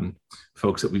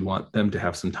folks that we want them to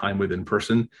have some time with in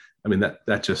person. I mean,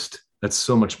 that's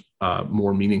so much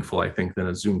more meaningful, I think, than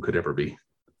a Zoom could ever be.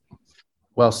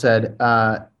 Well said.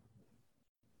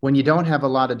 When you don't have a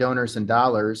lot of donors and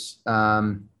dollars,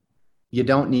 you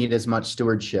don't need as much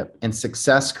stewardship, and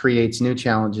success creates new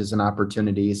challenges and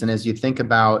opportunities. And as you think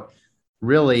about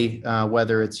really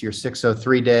whether it's your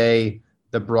 603 day,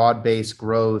 the broad-based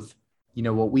growth,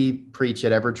 what we preach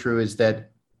at EverTrue is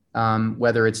that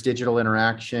whether it's digital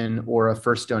interaction or a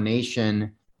first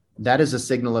donation, that is a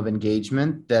signal of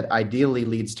engagement that ideally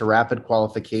leads to rapid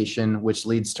qualification, which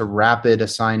leads to rapid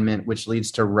assignment, which leads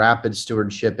to rapid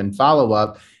stewardship and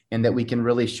follow-up, and that we can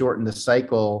really shorten the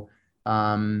cycle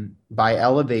by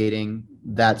elevating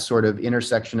that sort of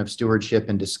intersection of stewardship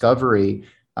and discovery.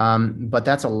 But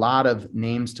that's a lot of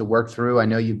names to work through. I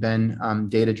know you've been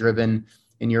data-driven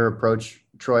in your approach,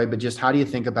 Troy, but just how do you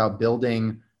think about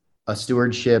building a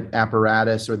stewardship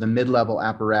apparatus or the mid-level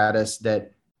apparatus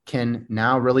that can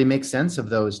now really make sense of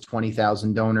those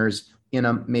 20,000 donors in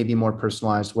a maybe more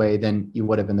personalized way than you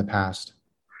would have in the past?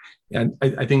 And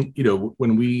I think,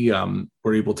 when we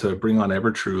were able to bring on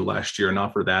EverTrue last year and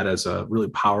offer that as a really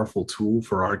powerful tool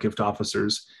for our gift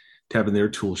officers to have in their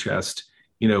tool chest,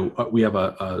 we have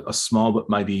a small but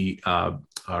mighty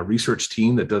research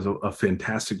team that does a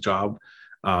fantastic job,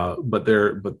 but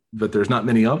there's not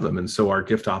many of them. And so our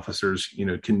gift officers,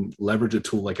 can leverage a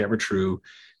tool like EverTrue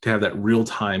to have that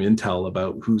real-time intel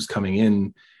about who's coming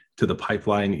in to the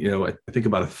pipeline. I think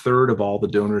about a third of all the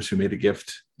donors who made a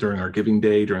gift during our giving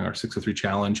day, during our 603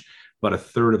 challenge, about a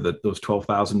third of those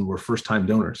 12,000 were first-time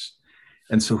donors.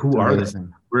 And so who are they?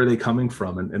 Where are they coming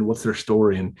from? And what's their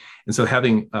story? And so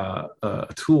having a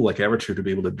tool like EverTrue to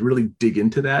be able to really dig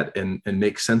into that and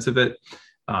make sense of it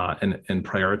and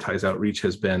prioritize outreach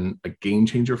has been a game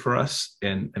changer for us.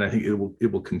 And I think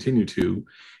it will continue to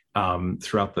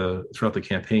throughout the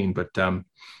campaign. But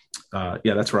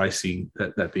that's where I see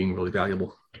that being really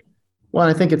valuable. Well,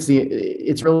 I think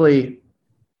it's really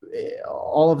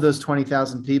all of those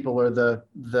 20,000 people, or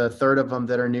the third of them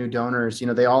that are new donors.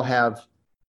 They all have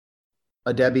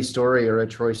a Debbie story or a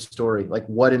Troy story, like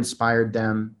what inspired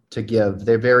them to give.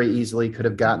 They very easily could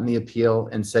have gotten the appeal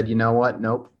and said, you know what,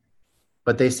 nope.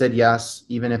 But they said yes,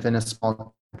 even if in a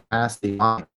small capacity,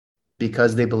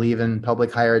 because they believe in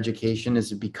public higher education.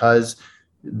 Is it because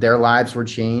their lives were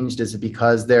changed? Is it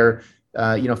because their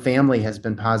family has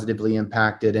been positively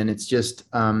impacted? And it's just,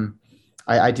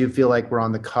 I do feel like we're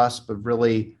on the cusp of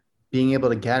really being able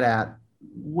to get at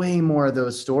way more of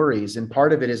those stories. And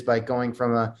part of it is by going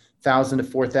from 1,000 to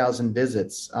 4,000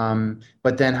 visits.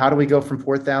 But then how do we go from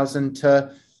 4,000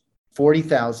 to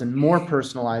 40,000 more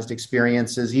personalized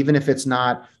experiences, even if it's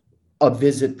not a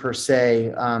visit per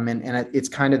se? And it's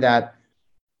kind of that,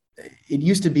 it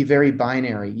used to be very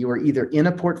binary. You were either in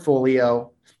a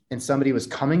portfolio and somebody was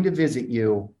coming to visit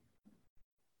you,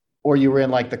 or you were in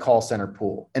like the call center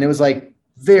pool. And it was like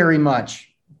very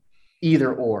much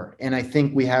either or. And I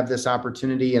think we have this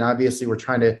opportunity, and obviously we're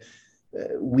trying to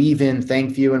weave in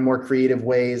ThankView in more creative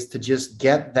ways to just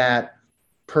get that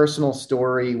personal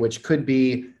story, which could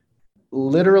be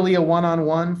literally a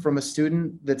one-on-one from a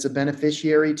student that's a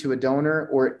beneficiary to a donor,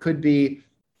 or it could be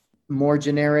more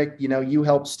generic, you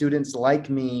help students like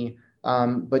me,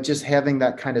 but just having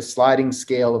that kind of sliding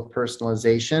scale of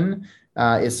personalization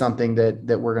is something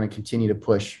that we're going to continue to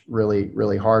push really,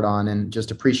 really hard on, and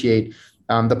just appreciate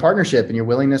the partnership and your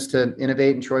willingness to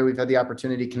innovate. And Troy, we've had the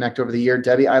opportunity to connect over the year.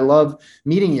 Debbie, I love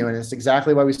meeting you, and it's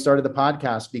exactly why we started the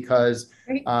podcast, because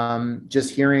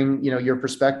just hearing your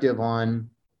perspective on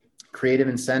creative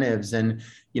incentives and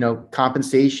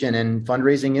compensation and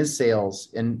fundraising is sales,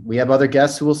 and we have other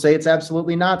guests who will say it's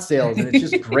absolutely not sales, and it's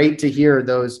just great to hear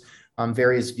those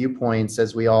various viewpoints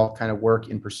as we all kind of work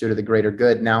in pursuit of the greater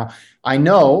good. Now, I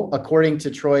know, according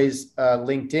to Troy's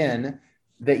LinkedIn,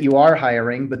 that you are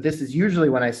hiring, but this is usually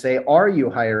when I say, are you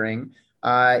hiring?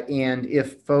 And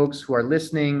if folks who are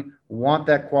listening want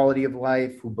that quality of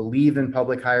life, who believe in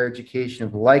public higher education,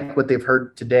 who like what they've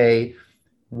heard today,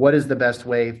 what is the best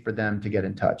way for them to get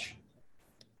in touch?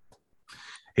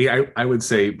 Hey, I would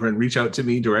say, Brent, reach out to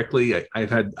me directly. I've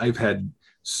had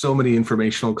so many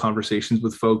informational conversations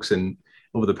with folks, and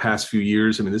over the past few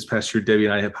years, I mean, this past year, Debbie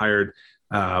and I have hired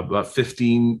about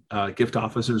 15 gift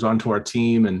officers onto our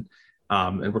team, and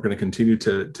we're going to continue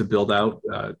to build out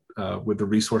with the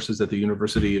resources that the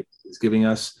university is giving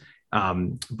us.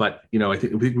 But I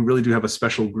think we really do have a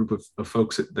special group of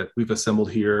folks that we've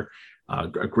assembled here, a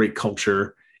great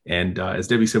culture. And as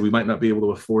Debbie said, we might not be able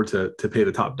to afford to pay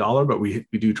the top dollar, but we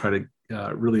do try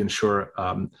to really ensure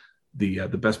the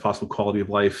best possible quality of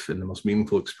life and the most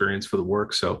meaningful experience for the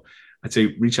work. So I'd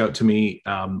say reach out to me.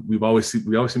 We always seem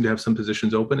to have some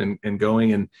positions open and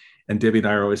going, and Debbie and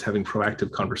I are always having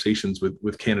proactive conversations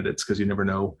with candidates, because you never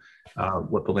know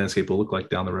what the landscape will look like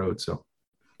down the road. So.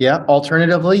 Yeah.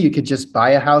 Alternatively, you could just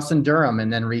buy a house in Durham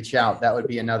and then reach out. That would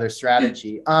be another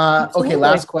strategy. Okay.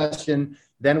 Last question.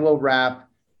 Then we'll wrap.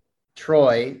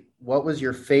 Troy, what was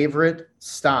your favorite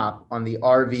stop on the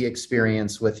RV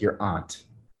experience with your aunt?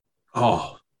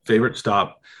 Oh, favorite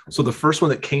stop. So the first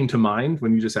one that came to mind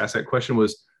when you just asked that question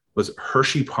was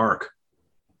Hershey Park.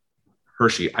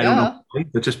 Hershey. I don't know.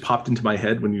 That just popped into my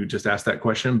head when you just asked that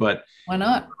question, but why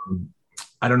not?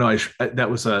 I don't know. That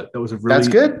was a really. That's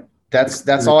good.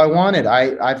 That's all I wanted.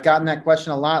 I've gotten that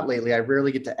question a lot lately. I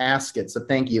rarely get to ask it. So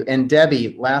thank you. And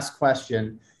Debbie, last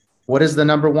question. What is the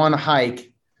number one hike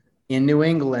in New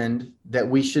England that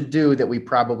we should do that we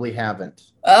probably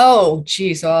haven't? Oh,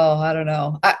 geez. Oh, I don't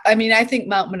know. I mean, I think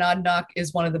Mount Monadnock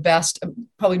is one of the best.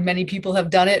 Probably many people have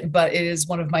done it, but it is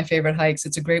one of my favorite hikes.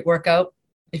 It's a great workout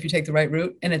if you take the right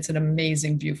route, and it's an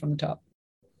amazing view from the top.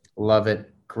 Love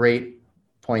it. Great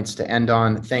points to end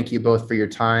on. Thank you both for your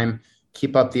time.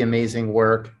 Keep up the amazing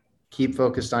work. Keep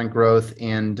focused on growth,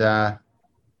 and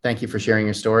thank you for sharing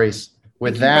your stories.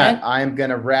 With that, I'm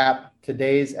going to wrap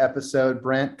today's episode.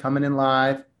 Brent coming in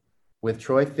live with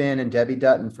Troy Finn and Debbie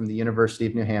Dutton from the University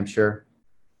of New Hampshire.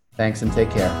 Thanks and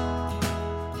take care.